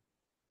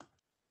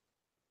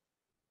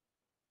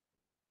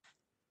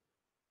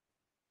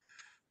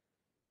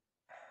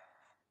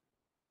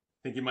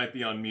 I think you might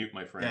be on mute,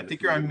 my friend. Yeah, I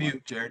think you're on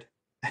mute, Jared.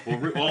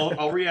 Well,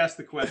 I'll re-ask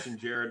the question,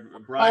 Jared. I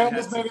Brian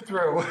almost made it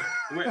through.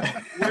 Where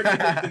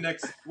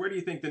do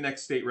you think the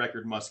next state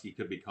record muskie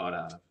could be caught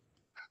out of?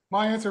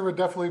 My answer would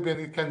definitely be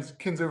the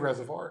Kinzu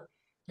Reservoir.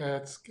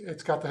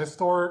 It's got the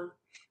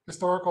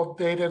historical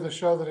data to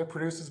show that it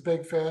produces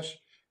big fish.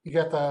 You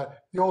get the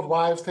old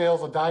wives'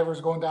 tales of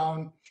divers going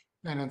down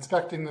and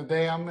inspecting the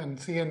dam and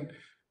seeing,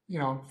 you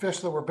know, fish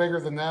that were bigger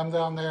than them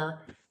down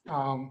there.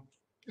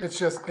 It's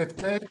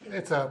big.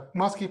 It's a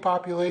muskie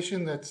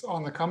population that's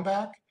on the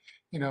comeback.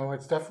 You know,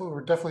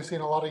 we're definitely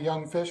seeing a lot of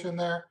young fish in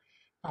there.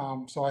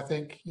 So I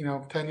think, you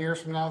know, 10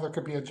 years from now, there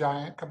could be a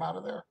giant come out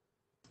of there.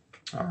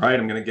 All right,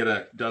 I'm going to get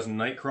a dozen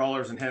night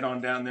crawlers and head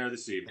on down there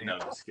this evening. No,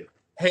 just kidding.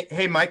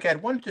 Hey, Mike, I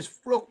had one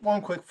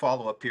quick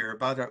follow up here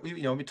about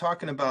we're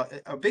talking about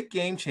a big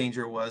game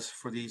changer was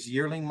for these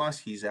yearling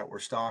muskies that we're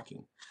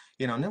stocking.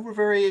 You know, and we're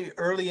very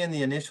early in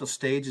the initial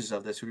stages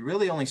of this. We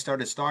really only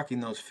started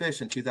stocking those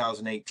fish in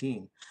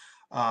 2018.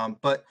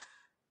 But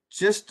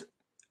just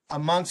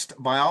amongst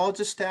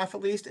biologist staff,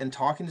 at least, and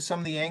talking to some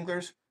of the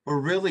anglers, we're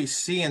really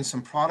seeing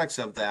some products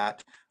of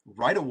that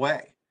right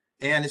away.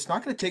 And it's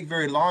not going to take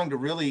very long to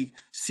really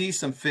see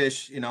some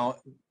fish, you know,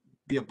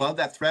 be above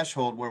that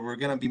threshold where we're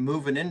going to be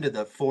moving into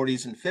the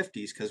 40s and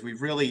 50s, because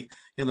we've really,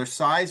 you know, their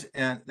size,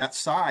 and that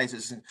size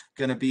is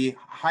going to be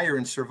higher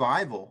in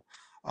survival.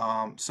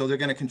 So they're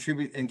going to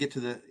contribute and get to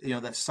the, you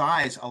know, that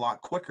size a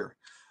lot quicker.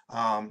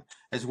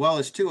 As well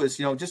as too, is,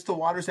 you know, just the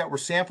waters that we're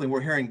sampling,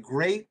 we're hearing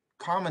great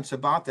comments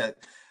about that.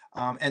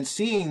 And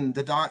seeing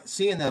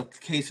the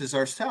cases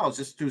ourselves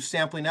just through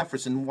sampling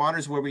efforts and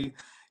waters where we,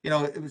 you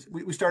know,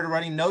 we started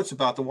writing notes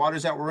about the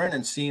waters that we're in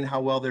and seeing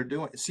how well they're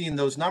doing, seeing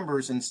those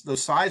numbers and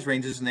those size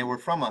ranges, and they were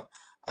from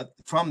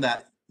from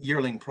that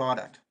yearling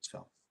product.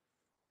 So.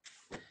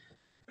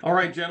 All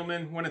right,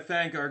 gentlemen, I want to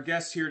thank our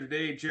guests here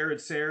today, Jared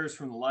Sayers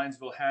from the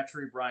Linesville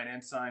Hatchery, Brian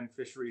Ensign,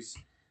 fisheries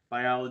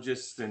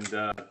biologist, and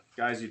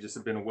guys, you just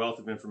have been a wealth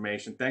of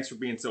information. Thanks for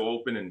being so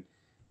open and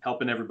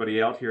helping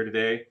everybody out here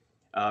today.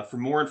 For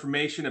more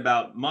information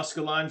about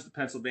Muskellunge, the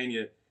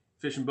Pennsylvania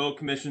Fish and Boat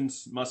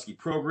Commission's muskie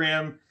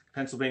program,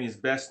 Pennsylvania's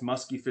best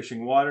muskie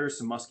fishing waters,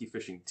 some muskie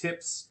fishing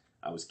tips.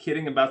 I was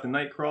kidding about the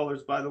night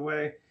crawlers, by the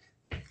way.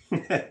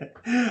 Head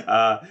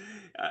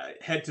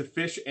to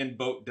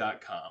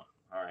fishandboat.com.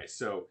 All right,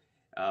 so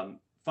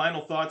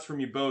final thoughts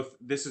from you both.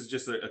 This is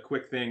just a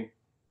quick thing.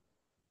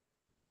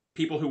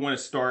 People who want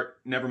to start,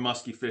 never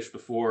muskie fish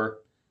before,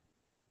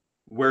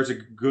 where's a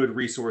good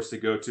resource to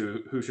go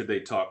to? Who should they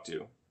talk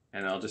to?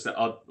 And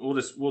we'll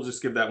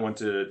just give that one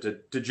to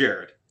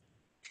Jared.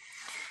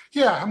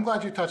 Yeah, I'm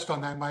glad you touched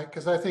on that, Mike,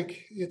 because I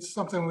think it's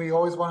something we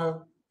always want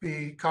to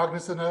be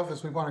cognizant of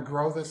as we want to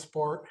grow this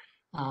sport.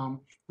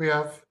 We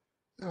have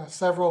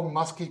several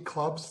muskie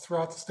clubs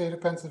throughout the state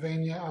of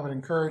Pennsylvania. I would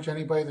encourage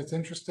anybody that's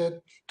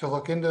interested to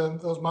look into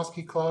those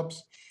muskie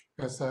clubs.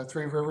 There's the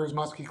Three Rivers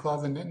Muskie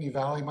Club, the Nittany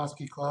Valley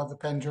Muskie Club, the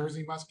Penn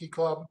Jersey Muskie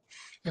Club,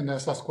 and the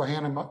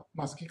Susquehanna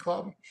Muskie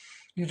Club.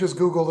 You just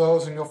Google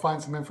those and you'll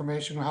find some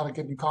information on how to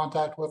get in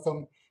contact with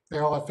them. They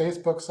all have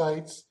Facebook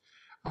sites.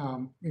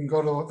 You can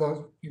go to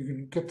those, you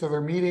can get to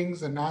their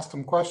meetings and ask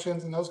them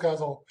questions, and those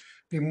guys will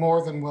be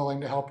more than willing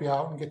to help you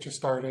out and get you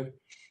started.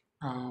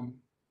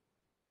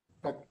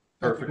 But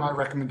that'd be my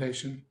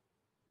recommendation.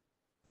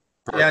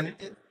 Yeah, and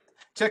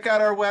check out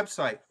our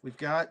website. We've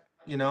got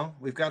a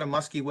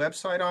muskie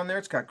website on there.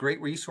 It's got great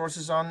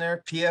resources on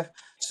there. PF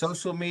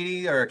social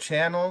media, our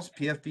channels,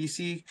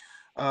 PFBC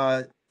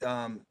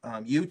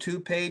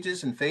YouTube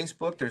pages and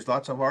Facebook. There's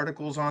lots of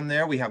articles on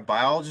there. We have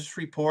biologist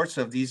reports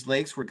of these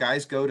lakes where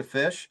guys go to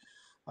fish.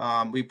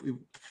 We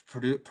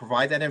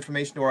provide that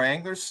information to our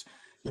anglers.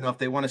 You know, if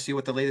they want to see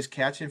what the latest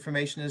catch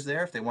information is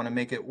there, if they want to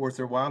make it worth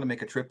their while to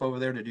make a trip over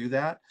there to do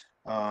that.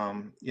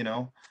 You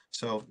know,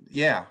 so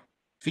yeah,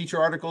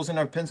 feature articles in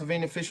our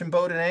Pennsylvania Fish and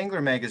Boat and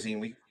Angler magazine.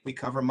 We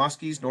cover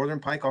muskies, northern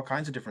pike, all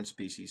kinds of different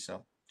species.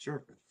 So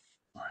sure.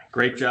 All right,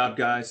 great job,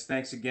 guys.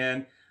 Thanks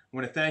again. I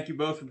want to thank you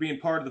both for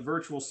being part of the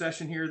virtual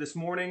session here this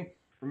morning.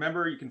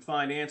 Remember, you can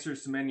find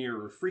answers to many of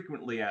your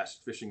frequently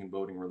asked fishing and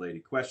boating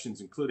related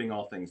questions, including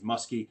all things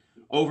muskie,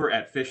 over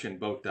at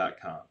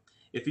fishandboat.com.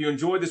 If you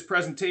enjoyed this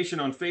presentation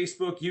on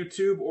Facebook,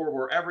 YouTube, or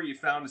wherever you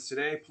found us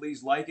today,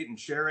 please like it and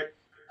share it.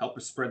 Help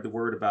us spread the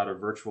word about our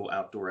virtual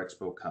Outdoor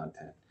Expo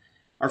content.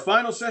 Our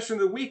final session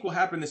of the week will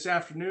happen this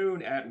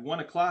afternoon at 1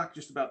 o'clock,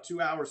 just about 2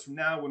 hours from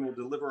now, when we'll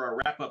deliver our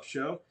wrap-up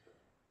show.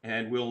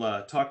 And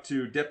we'll talk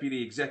to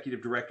Deputy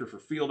Executive Director for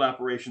Field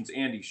Operations,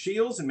 Andy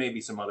Shields, and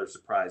maybe some other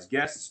surprise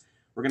guests.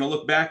 We're going to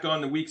look back on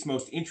the week's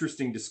most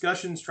interesting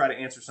discussions, try to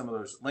answer some of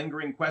those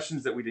lingering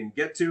questions that we didn't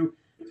get to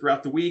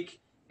throughout the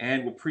week,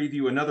 and we'll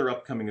preview another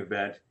upcoming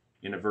event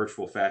in a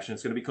virtual fashion.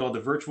 It's going to be called the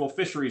Virtual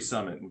Fisheries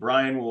Summit, and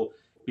Brian will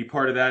be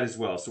part of that as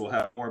well. So we'll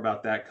have more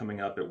about that coming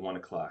up at 1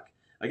 o'clock.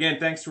 Again,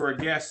 thanks to our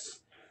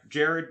guests,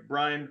 Jared,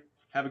 Brian.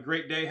 Have a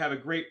great day. Have a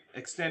great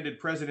extended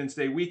President's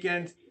Day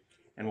weekend,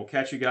 and we'll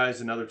catch you guys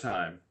another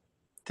time.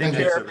 Take Thank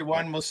care, you.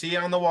 everyone. We'll see you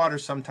on the water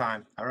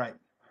sometime. All right.